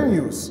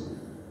continues.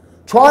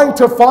 Trying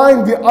to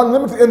find the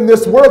unlimited in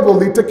this world will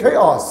lead to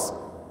chaos.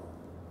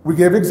 We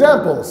gave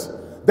examples.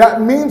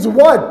 That means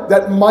what?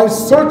 That my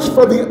search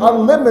for the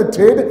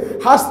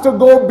unlimited has to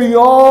go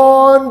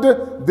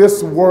beyond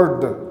this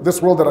world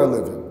that I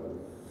live in.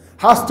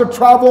 Has to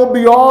travel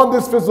beyond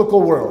this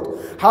physical world.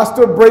 Has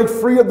to break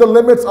free of the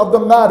limits of the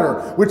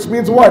matter. Which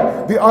means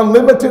what? The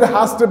unlimited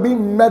has to be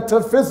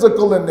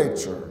metaphysical in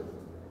nature.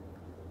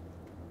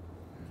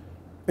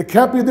 It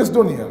can't be this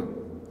dunya.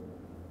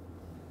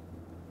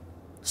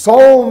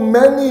 So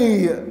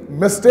many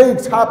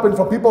mistakes happen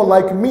for people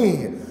like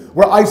me,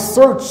 where I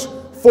search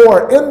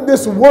for in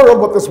this world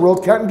what this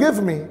world can't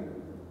give me.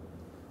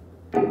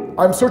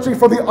 I'm searching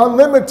for the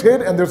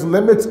unlimited, and there's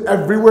limits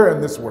everywhere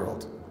in this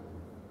world.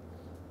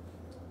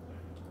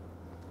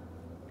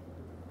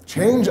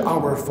 Change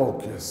our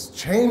focus,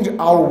 change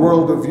our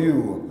world of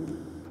view.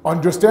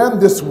 Understand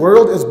this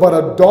world is but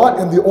a dot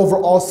in the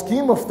overall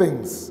scheme of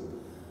things.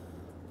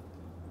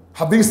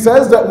 Hadith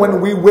says that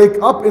when we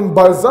wake up in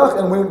barzakh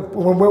and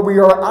when we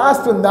are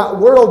asked in that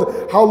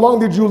world, how long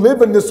did you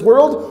live in this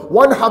world?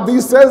 One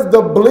hadith says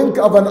the blink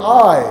of an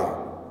eye.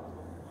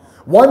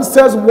 One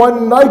says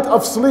 1 night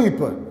of sleep.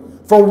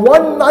 For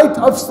 1 night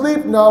of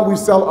sleep now we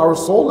sell our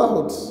soul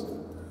out.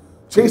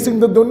 Chasing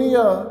the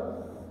dunya,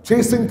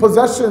 chasing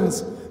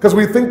possessions, because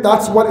we think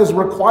that's what is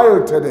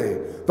required today.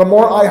 The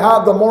more I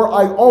have, the more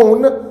I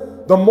own,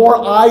 the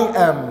more I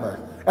am.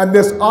 And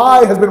this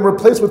I has been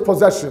replaced with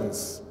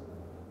possessions.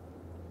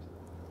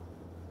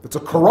 It's a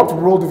corrupt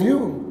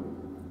worldview.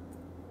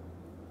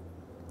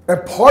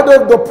 And part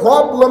of the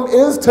problem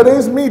is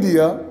today's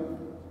media.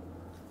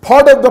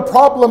 Part of the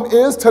problem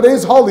is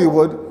today's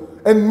Hollywood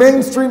and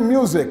mainstream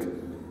music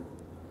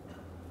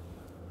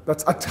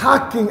that's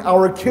attacking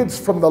our kids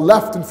from the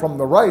left and from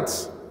the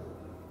right.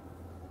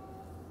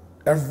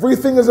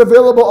 Everything is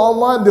available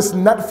online. This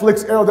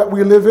Netflix era that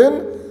we live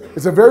in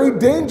is a very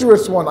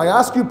dangerous one. I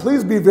ask you,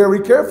 please be very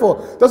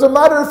careful. Doesn't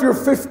matter if you're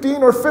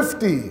 15 or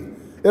 50.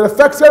 It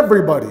affects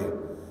everybody.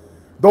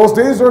 Those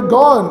days are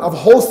gone of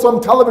wholesome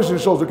television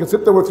shows. You can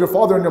sit there with your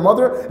father and your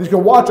mother and you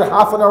can watch a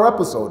half-an-hour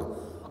episode.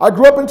 I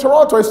grew up in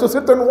Toronto. I used to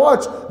sit there and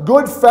watch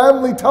good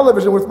family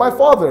television with my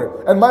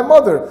father and my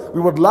mother. We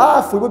would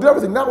laugh. We would do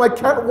everything. Now I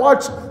can't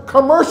watch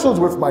commercials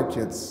with my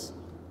kids.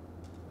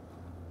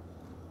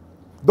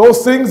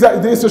 Those things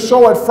that they used to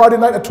show at Friday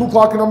night at 2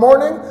 o'clock in the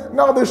morning,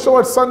 now they show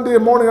at Sunday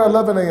morning at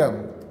 11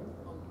 a.m.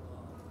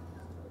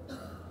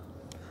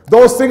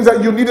 Those things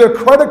that you needed a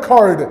credit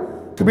card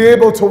to be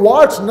able to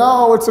watch,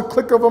 now it's a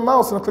click of a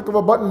mouse and a click of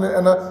a button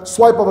and a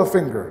swipe of a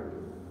finger.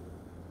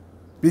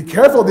 Be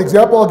careful. The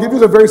example I'll give you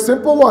is a very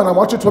simple one. I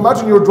want you to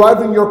imagine you're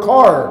driving your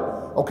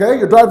car. Okay?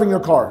 You're driving your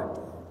car.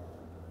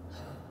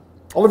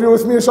 All of you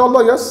with me,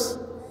 inshallah? Yes?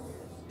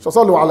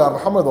 Sallu ala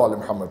Muhammad wa ala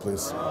Muhammad,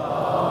 please.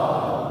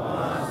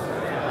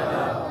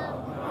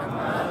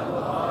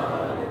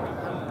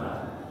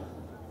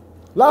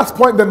 Last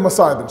point, then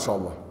Masa'ib,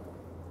 inshallah.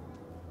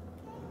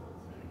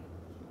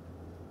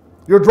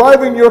 You're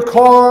driving your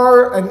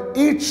car, and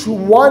each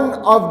one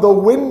of the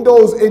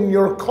windows in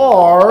your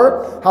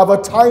car have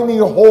a tiny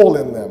hole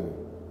in them.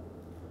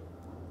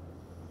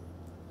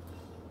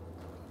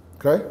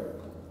 Okay?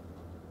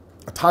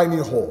 A tiny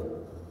hole.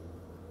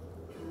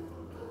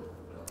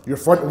 Your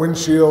front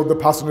windshield, the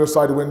passenger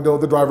side window,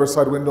 the driver's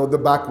side window, the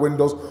back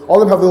windows,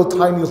 all of them have little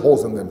tiny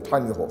holes in them,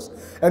 tiny holes.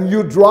 And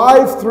you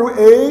drive through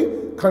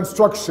a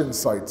construction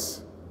site.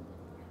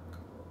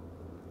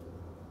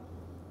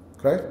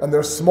 Okay? And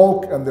there's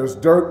smoke and there's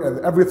dirt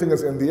and everything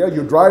is in the air.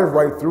 You drive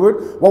right through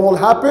it. What will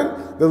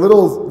happen? The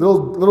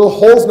little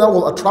holes now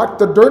will attract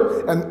the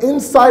dirt, and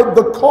inside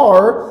the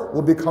car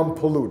will become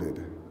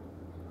polluted.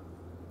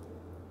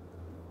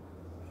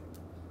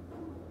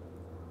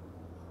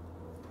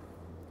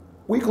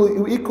 We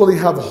equally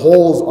have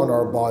holes on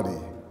our body.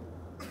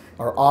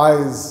 Our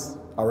eyes,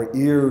 our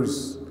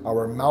ears,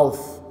 our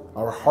mouth,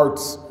 our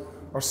hearts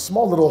are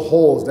small little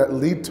holes that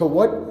lead to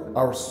what?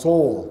 Our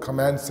soul,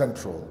 command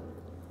central.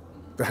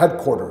 The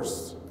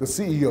headquarters, the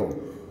CEO.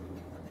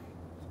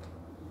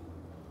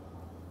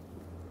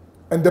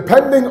 And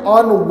depending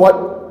on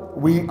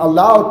we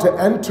allow to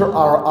enter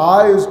our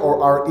eyes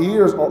or our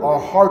ears or our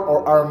heart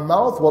or our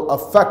mouth will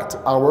affect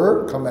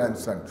our command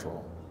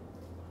central.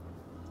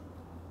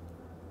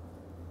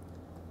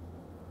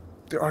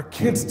 There are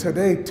kids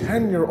today,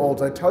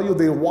 10-year-olds, I tell you,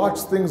 they watch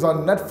things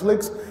on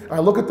Netflix, and I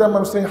look at them and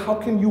I'm saying, how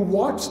can you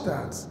watch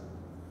that?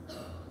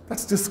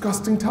 That's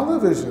disgusting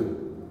television.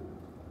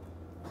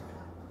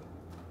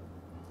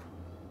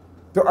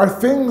 There are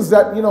things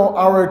that,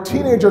 our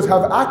teenagers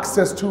have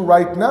access to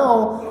right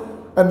now,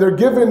 and they're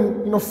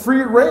given,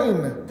 free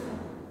reign.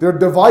 Their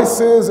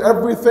devices,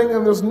 everything,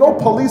 and there's no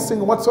policing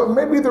whatsoever.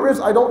 Maybe there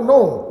is, I don't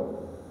know.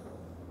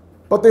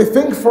 But they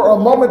think for a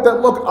moment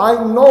that, look,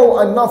 I know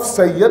enough,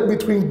 Sayyid,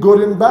 between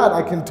good and bad.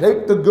 I can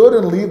take the good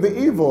and leave the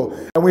evil.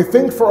 And we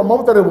think for a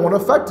moment that it won't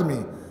affect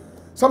me.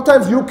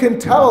 Sometimes you can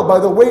tell by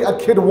the way a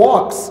kid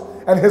walks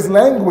and his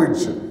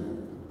language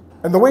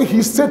and the way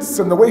he sits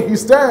and the way he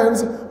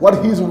stands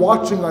what he's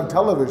watching on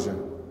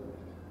television.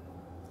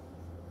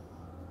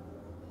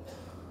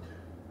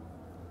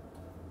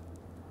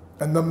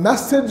 And the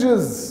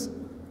messages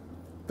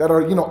that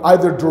are,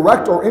 either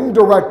direct or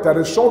indirect, that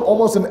is shown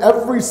almost in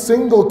every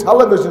single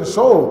television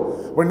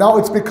show, where now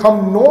it's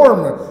become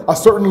norm. A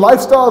certain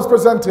lifestyle is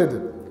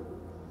presented.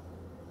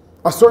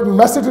 A certain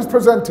message is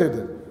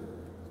presented.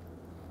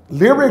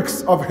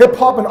 Lyrics of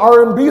hip-hop and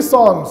R&B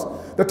songs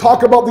that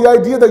talk about the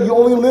idea that you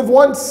only live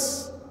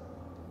once.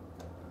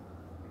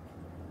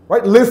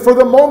 Right? Live for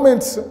the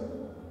moment.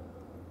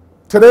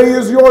 Today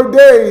is your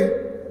day.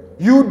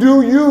 You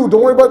do you.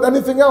 Don't worry about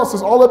anything else.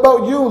 It's all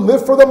about you.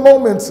 Live for the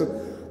moment.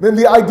 Then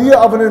the idea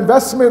of an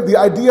investment, the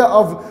idea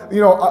of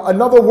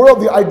another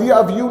world, the idea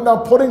of you now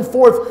putting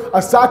forth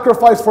a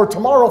sacrifice for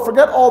tomorrow.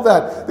 Forget all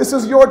that. This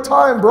is your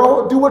time,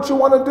 bro. Do what you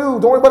want to do.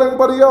 Don't worry about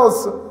anybody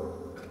else.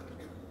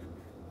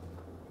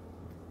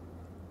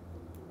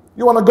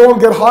 You want to go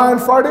and get high on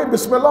Friday?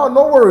 Bismillah,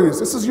 no worries.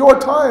 This is your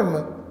time.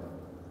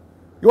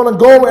 You want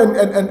to go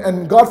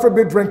and God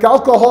forbid drink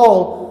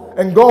alcohol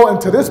and go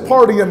into this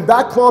party and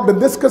that club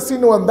and this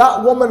casino and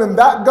that woman and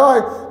that guy,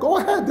 go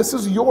ahead. This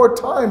is your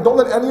time. Don't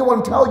let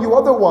anyone tell you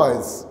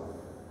otherwise.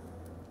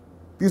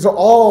 These are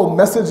all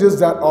messages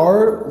that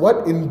are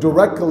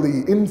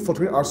indirectly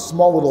infiltrating our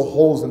small little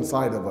holes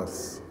inside of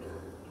us.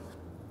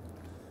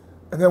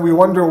 And then we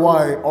wonder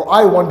why, or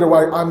I wonder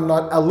why I'm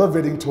not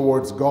elevating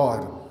towards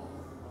God.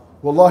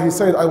 Wallahi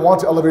said, I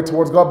want to elevate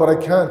towards God, but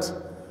I can't.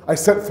 I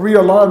set 3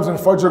 alarms and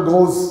Fajr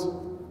goes.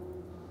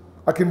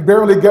 I can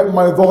barely get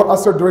my Dhuhr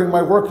Asr during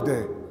my work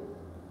day.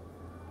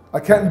 I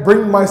can't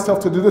bring myself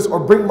to do this or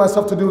bring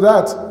myself to do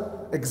that.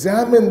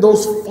 Examine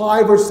those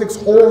 5 or 6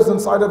 holes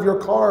inside of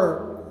your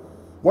car.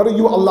 What are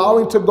you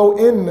allowing to go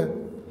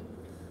in?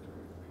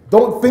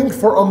 Don't think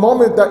for a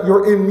moment that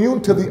you're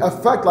immune to the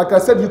effect. Like I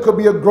said, you could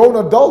be a grown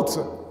adult.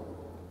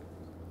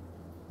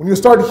 When you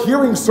start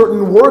hearing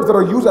certain words that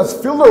are used as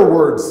filler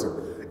words,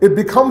 it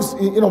becomes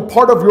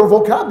part of your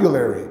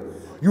vocabulary.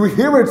 You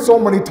hear it so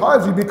many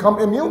times, you become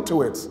immune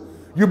to it.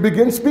 You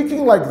begin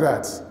speaking like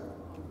that.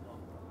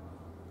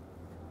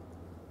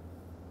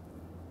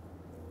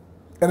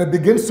 And it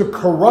begins to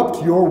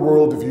corrupt your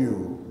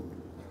worldview.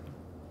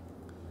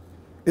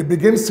 It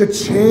begins to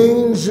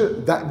change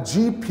that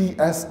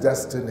GPS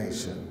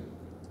destination.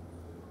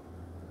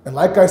 And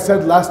like I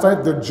said last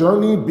night, the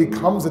journey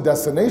becomes a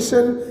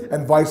destination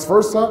and vice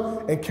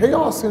versa, and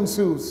chaos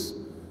ensues.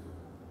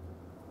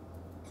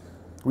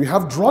 We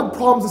have drug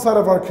problems inside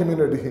of our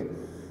community.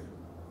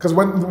 Because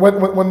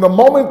when the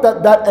moment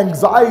that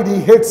anxiety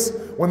hits,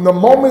 when the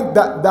moment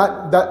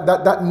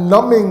that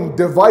numbing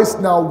device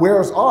now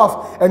wears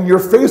off and you're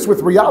faced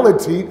with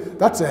reality,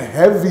 that's a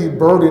heavy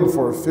burden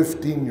for a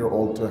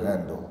 15-year-old to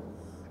handle.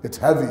 It's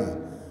heavy.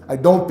 I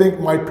don't think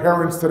my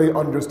parents today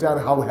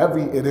understand how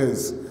heavy it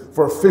is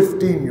for a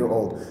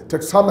 15-year-old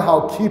to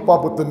somehow keep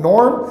up with the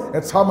norm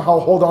and somehow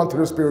hold on to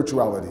their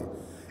spirituality.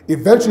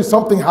 Eventually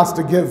something has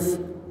to give.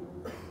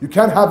 You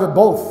can't have it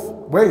both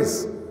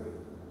ways.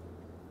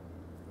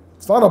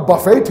 It's not a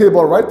buffet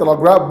table, right? That I'll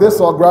grab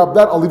this, I'll grab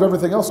that, I'll leave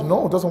everything else.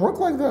 No, it doesn't work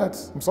like that.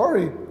 I'm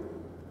sorry.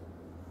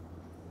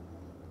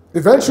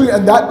 Eventually,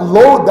 and that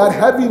load, that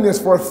heaviness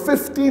for a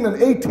 15 and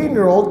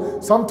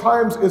 18-year-old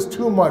sometimes is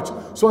too much.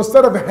 So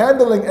instead of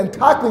handling and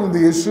tackling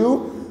the issue,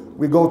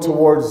 we go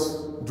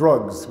towards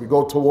drugs, we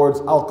go towards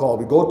alcohol,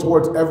 we go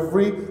towards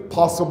every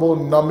possible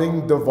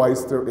numbing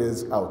device there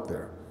is out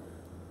there.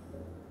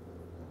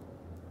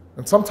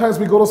 And sometimes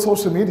we go to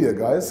social media,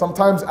 guys.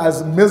 Sometimes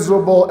as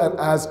miserable and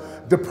as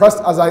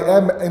depressed as I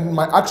am in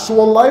my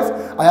actual life,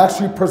 I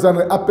actually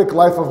present an epic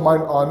life of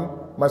mine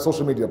on my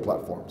social media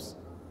platforms.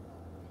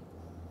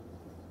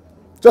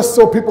 Just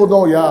so people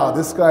know, yeah,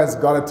 this guy's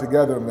got it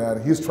together,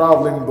 man. He's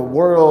traveling the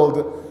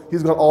world.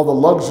 He's got all the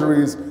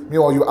luxuries.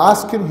 Meanwhile, you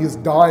ask him, he's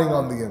dying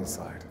on the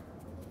inside.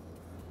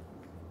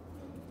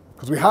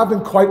 Because we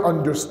haven't quite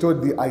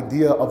understood the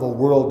idea of a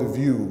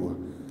worldview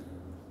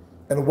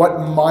and what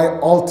my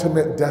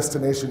ultimate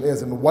destination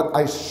is and what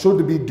I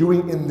should be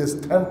doing in this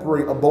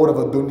temporary abode of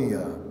a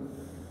dunya.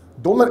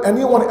 Don't let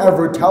anyone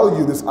ever tell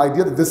you this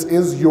idea that this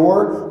is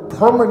your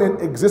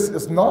permanent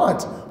existence. It's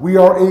not. We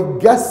are a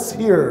guest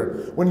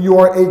here. When you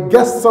are a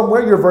guest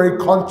somewhere, you're very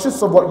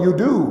conscious of what you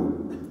do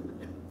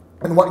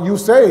and what you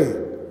say.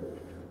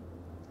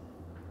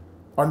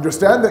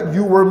 Understand that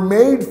you were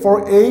made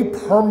for a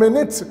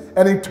permanent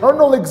and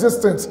eternal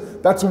existence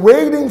that's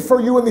waiting for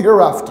you in the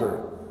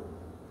hereafter.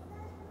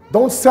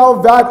 Don't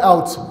sell that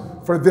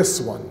out for this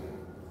one.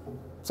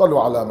 Sallu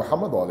ala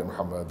Muhammad wa ala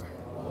Muhammad.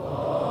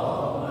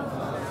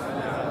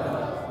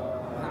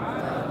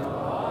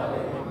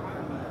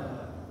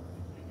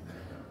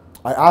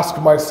 I ask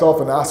myself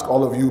and ask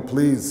all of you,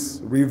 please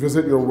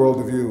revisit your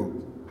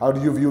worldview. How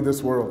do you view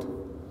this world?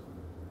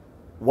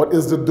 What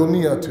is the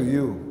dunya to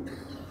you?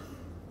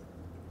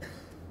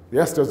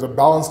 Yes, there's a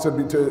balance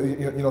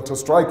to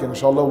strike.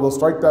 Inshallah, we'll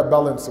strike that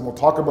balance, and we'll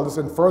talk about this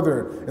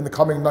further in the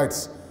coming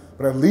nights.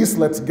 But at least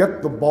let's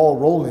get the ball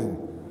rolling.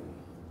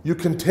 You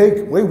can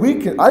take,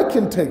 I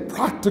can take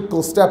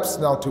practical steps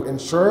now to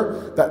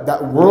ensure that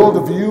that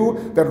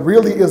worldview that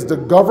really is the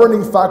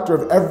governing factor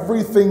of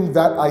everything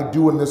that I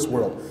do in this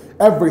world.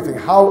 Everything,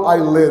 how I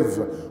live,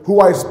 who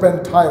I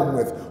spend time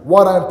with,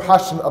 what I'm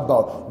passionate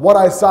about, what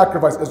I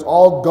sacrifice is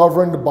all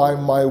governed by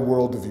my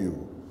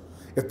worldview.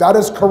 If that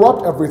is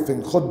corrupt,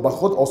 everything, khud ba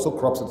khud, also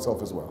corrupts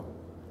itself as well.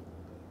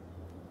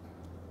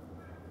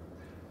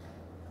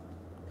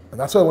 And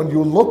that's why when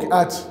you look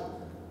at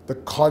the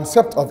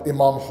concept of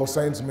Imam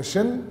Hussein's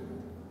mission,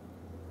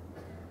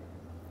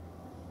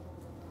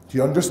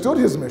 he understood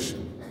his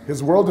mission,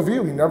 his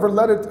worldview. He never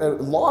let it,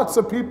 lots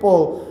of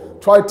people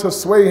tried to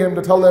sway him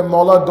to tell him,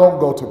 Mawla, don't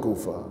go to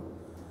Kufa.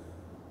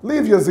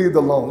 Leave Yazid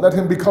alone, let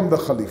him become the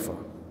Khalifa.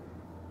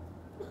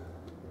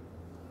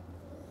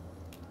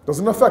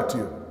 Doesn't affect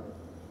you.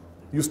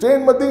 You stay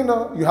in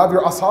Medina, you have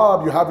your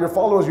ashab, you have your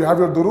followers, you have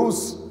your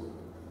durus.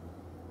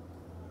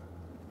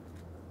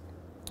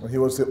 And he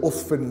would say,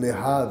 Uffin li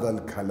hadha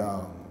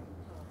al-kalam.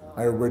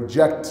 I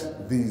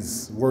reject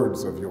these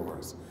words of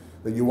yours.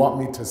 That you want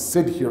me to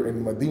sit here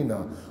in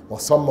Medina while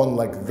someone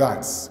like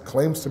that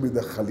claims to be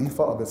the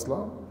Khalifa of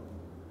Islam?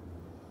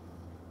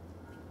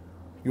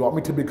 You want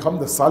me to become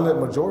the silent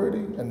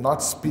majority and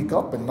not speak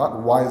up and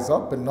not rise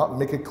up and not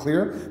make it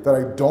clear that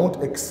I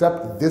don't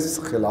accept this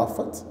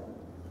Khilafat?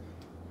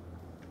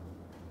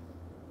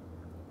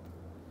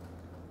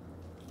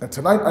 And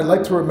tonight I'd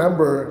like to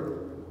remember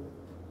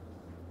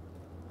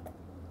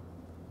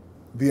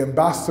the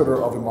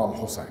ambassador of Imam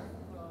Hussein.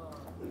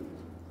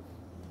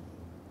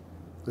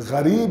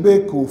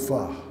 Gharib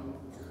Kufa.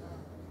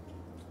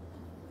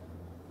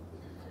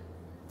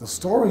 The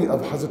story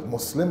of Hazrat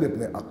Muslim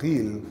ibn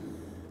Aqil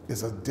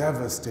is a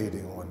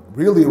devastating one.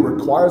 Really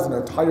requires an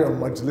entire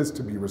majlis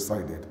to be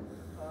recited.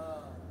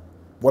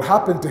 What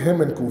happened to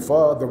him in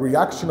Kufa, the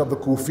reaction of the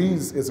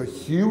Kufis is a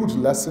huge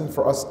lesson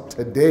for us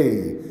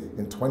today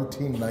in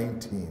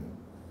 2019.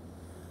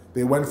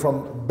 They went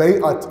from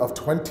bay'at of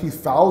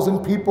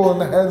 20,000 people in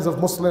the hands of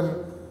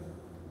Muslim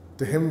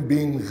to him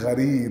being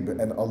gharib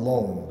and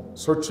alone,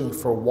 searching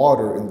for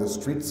water in the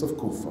streets of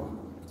Kufa.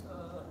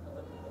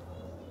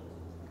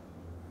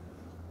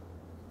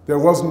 There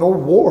was no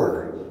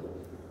war.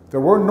 There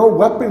were no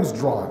weapons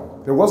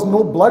drawn. There was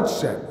no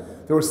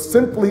bloodshed. There was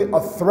simply a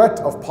threat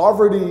of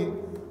poverty,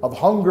 of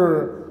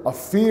hunger, of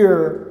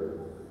fear.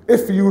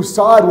 If you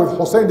side with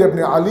Hussein ibn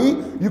Ali,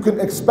 you can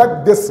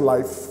expect this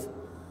life.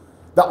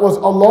 That was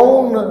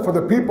alone for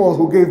the people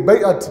who gave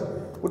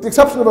bay'at, with the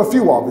exception of a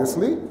few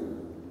obviously,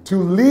 to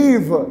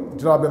leave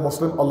Janab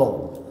Muslim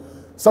alone.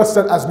 Such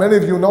that, as many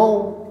of you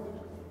know,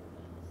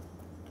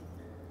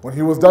 when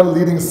he was done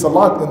leading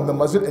salat in the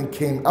masjid and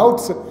came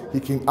out, he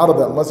came out of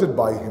that masjid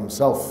by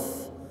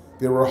himself.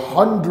 There were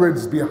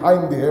hundreds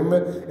behind him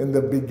in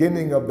the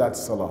beginning of that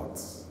salat.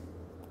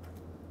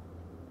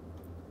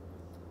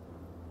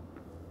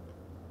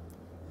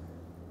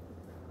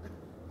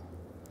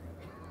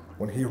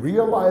 When he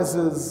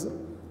realizes,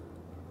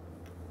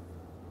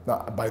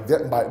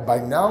 by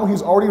now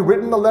he's already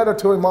written a letter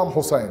to Imam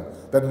Hussein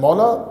that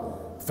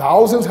Mawla,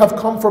 thousands have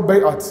come for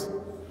bay'at.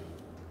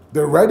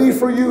 They're ready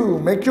for you.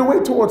 Make your way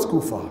towards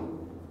Kufa.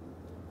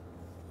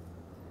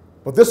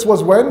 But this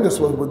was when they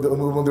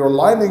were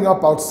lining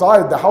up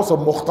outside the house of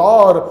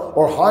Mukhtar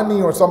or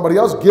Hani or somebody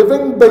else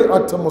giving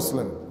bay'at to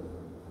Muslim.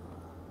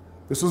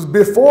 This was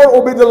before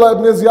Ubaidullah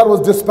ibn Ziyad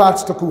was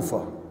dispatched to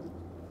Kufa.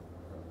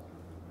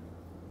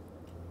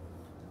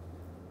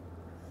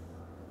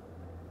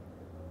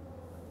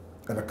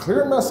 And a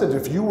clear message,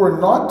 if you were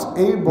not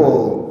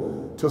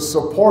able to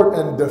support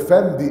and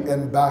defend the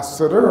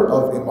ambassador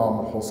of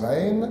Imam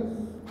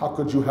Hussein, how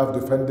could you have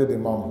defended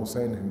Imam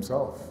Hussein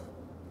himself?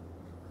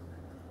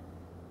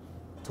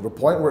 To the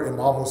point where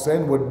Imam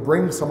Hussein would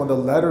bring some of the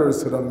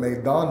letters to the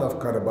Maidan of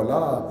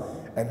Karbala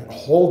and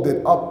hold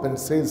it up and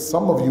say,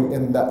 some of you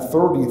in that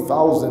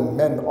 30,000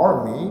 men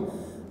army,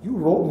 you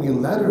wrote me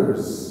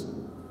letters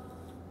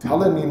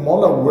telling me,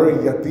 Mawla, we're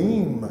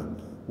yatim,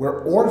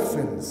 we're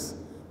orphans.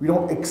 We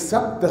don't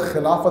accept the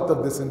khilafat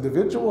of this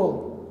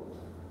individual.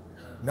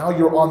 Now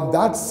you're on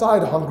that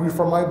side hungry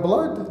for my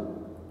blood.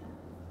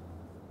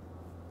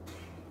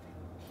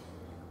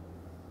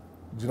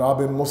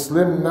 Janab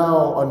Muslim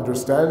now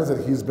understands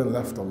that he's been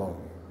left alone.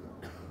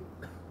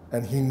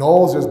 And he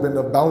knows there's been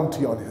a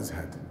bounty on his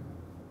head.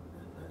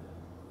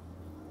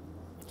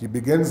 He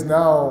begins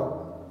now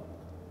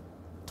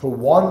to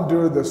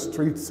wander the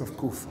streets of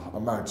Kufa,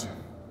 imagine,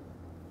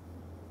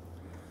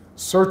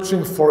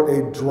 searching for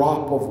a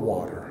drop of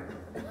water.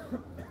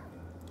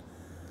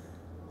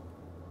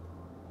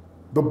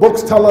 The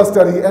books tell us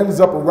that he ends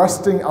up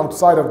resting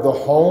outside of the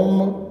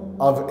home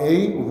of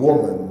a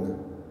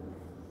woman,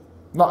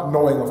 not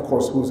knowing, of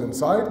course, who's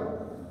inside.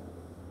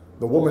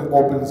 The woman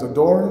opens the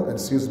door and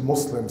sees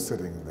Muslim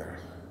sitting there.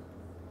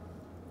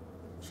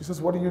 She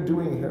says, "What are you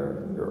doing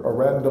here? You're a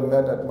random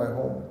man at my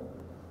home."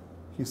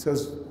 He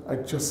says, "I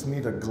just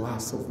need a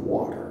glass of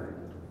water.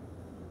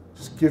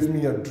 Just give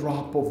me a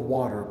drop of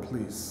water,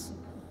 please."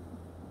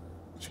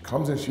 She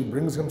comes and she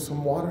brings him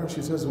some water. And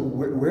she says,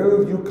 "Where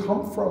have you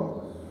come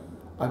from?"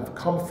 "I've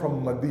come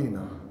from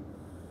Medina."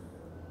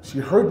 She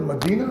heard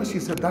Medina. She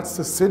said, "That's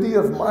the city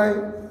of my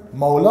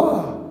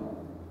Mawla.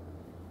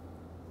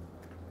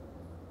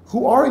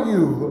 Who are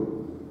you?"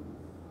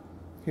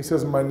 He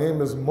says, "My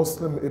name is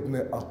Muslim ibn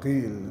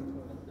Aqil."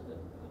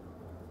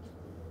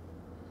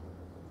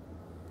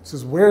 He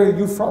says, "Where are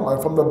you from?" "I'm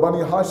from the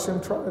Bani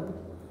Hashim tribe."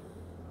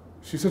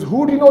 She says,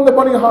 "Who do you know in the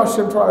Bani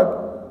Hashim tribe?"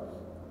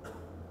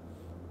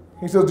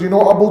 He says, "Do you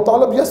know Abu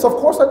Talib?" "Yes, of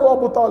course I know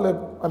Abu Talib.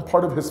 I'm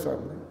part of his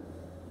family."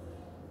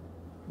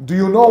 "Do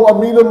you know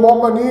Amir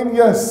al-Mu'mineen?"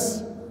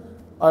 "Yes,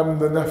 I'm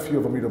the nephew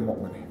of Amir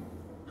al-Mu'mineen."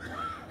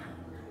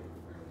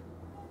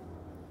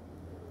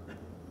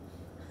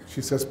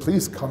 She says,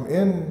 "Please come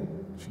in."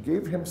 She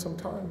gave him some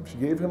time. She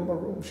gave him a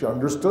room. She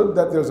understood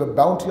that there's a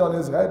bounty on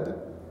his head.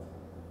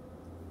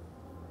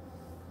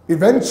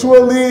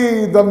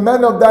 Eventually, the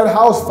men of that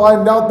house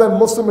find out that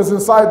Muslim is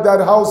inside that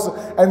house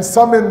and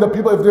summon the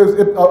people of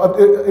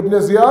Ibn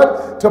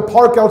Ziyad to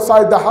park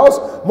outside the house.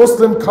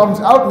 Muslim comes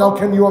out. Now,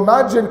 can you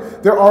imagine?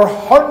 There are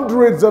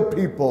hundreds of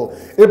people.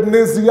 Ibn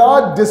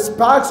Ziyad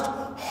dispatched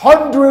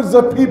hundreds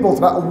of people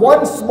to that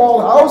one small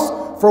house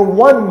for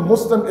one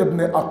Muslim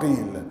Ibn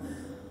Aqil.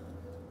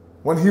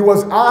 When he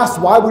was asked,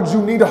 "Why would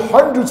you need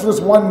hundreds for this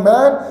one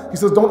man?" he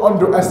says, "Don't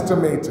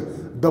underestimate.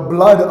 The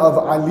blood of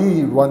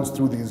Ali runs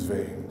through these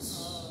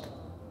veins."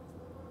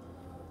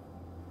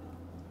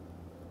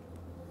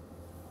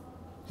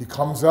 He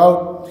comes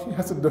out, he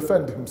has to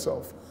defend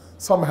himself.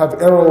 Some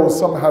have arrows,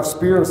 some have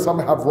spears, some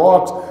have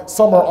rocks,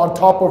 some are on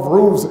top of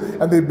roofs,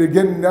 and they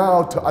begin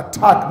now to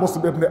attack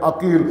Muslim ibn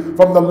Aqil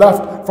from the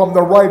left, from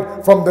the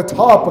right, from the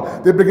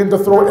top. They begin to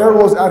throw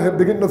arrows at him,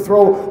 begin to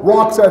throw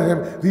rocks at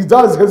him. He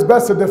does his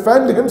best to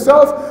defend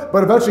himself,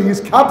 but eventually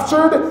he's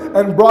captured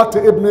and brought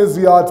to Ibn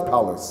Ziyad's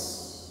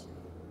palace.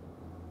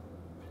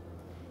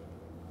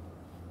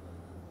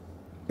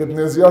 Ibn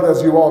Ziyad,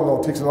 as you all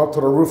know, takes him up to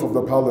the roof of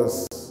the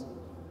palace.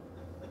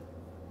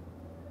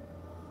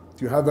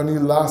 "Do you have any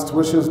last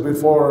wishes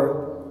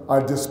before I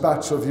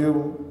dispatch of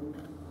you?"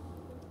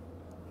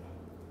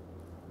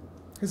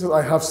 He says,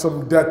 "I have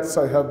some debts,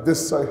 I have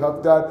this, I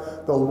have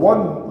that. The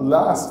one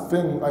last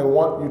thing I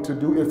want you to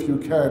do, if you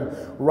can,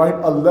 write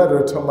a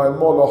letter to my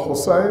Mawla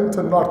Hussein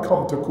to not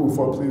come to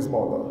Kufa, please,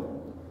 Mawla."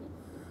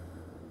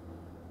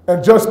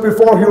 And just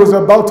before he was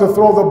about to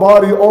throw the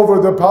body over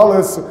the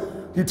palace,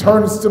 he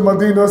turns to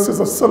Medina, says,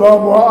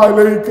 "Assalamu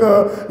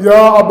alayka,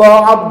 ya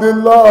Aba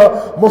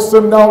Abdullah."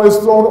 Muslim now is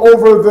thrown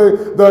over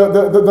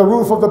the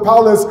roof of the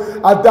palace.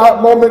 At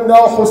that moment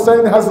now,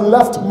 Hussein has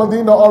left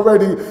Medina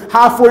already.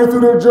 Halfway through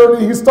their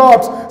journey, he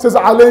stops, says,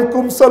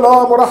 "Alaykum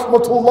salam wa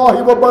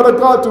rahmatullahi wa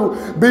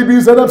barakatuh."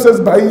 Bibi Zainab says,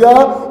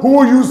 "Bhaiya, who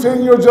are you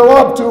saying your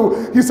jawab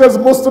to?" He says,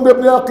 "Muslim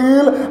ibn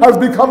Aqil has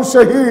become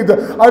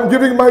shaheed. I'm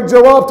giving my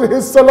jawab to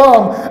his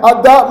salam."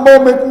 At that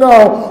moment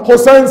now,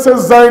 Hussein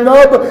says,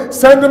 "Zainab,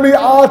 send me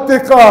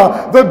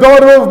Atiqa, the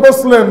daughter of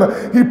Muslim."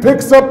 He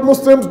picks up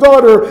Muslim's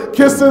daughter,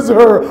 kisses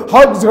her,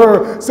 hugs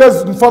her,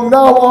 says, "From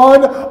now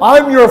on,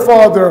 I'm your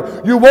father.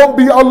 You won't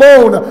be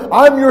alone.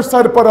 I'm your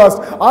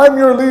sarparast. I'm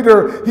your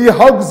leader." He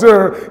hugs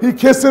her, he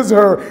kisses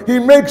her, he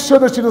makes sure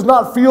that she does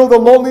not feel the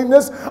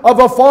loneliness of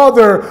a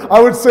father.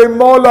 I would say,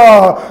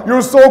 "Mawla,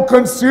 you're so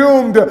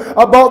consumed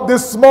about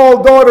this small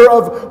daughter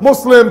of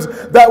Muslims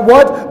that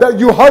what? That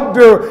you hugged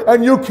her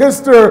and you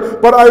kissed her.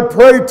 But I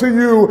pray to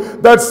you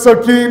that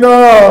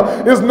Sakina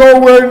is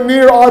nowhere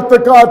near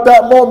Atiqa at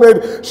that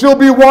moment. She'll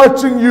be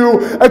watching you,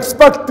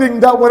 expecting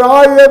that when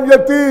I am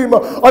yatim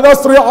on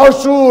Asri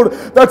Ashur,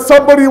 that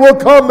somebody will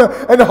come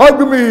and hug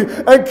me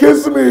and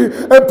kiss me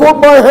and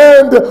put their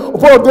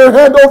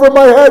hand over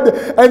my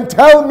head and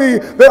tell me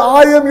that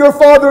I am your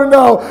father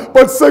now.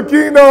 But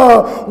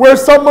Sakina, where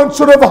someone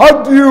should have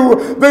hugged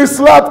you, they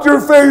slapped your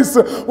face.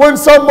 When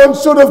someone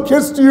should have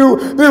kissed you,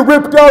 they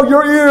ripped out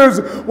your ears.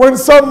 When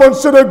someone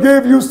should have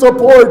gave you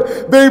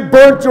support, they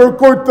burnt your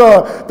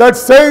kurta." That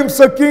same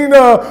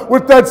Sakina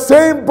with that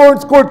same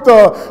burnt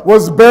kurta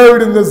was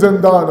buried in the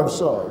Zindan of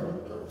Sham.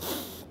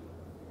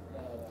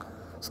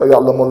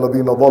 سيعلم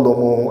الذين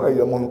ظلموا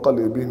أي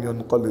منقلب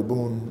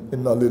ينقلبون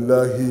إنا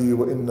لله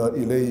وإنا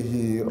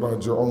إليه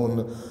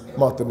راجعون.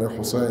 ماتم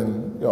حسين.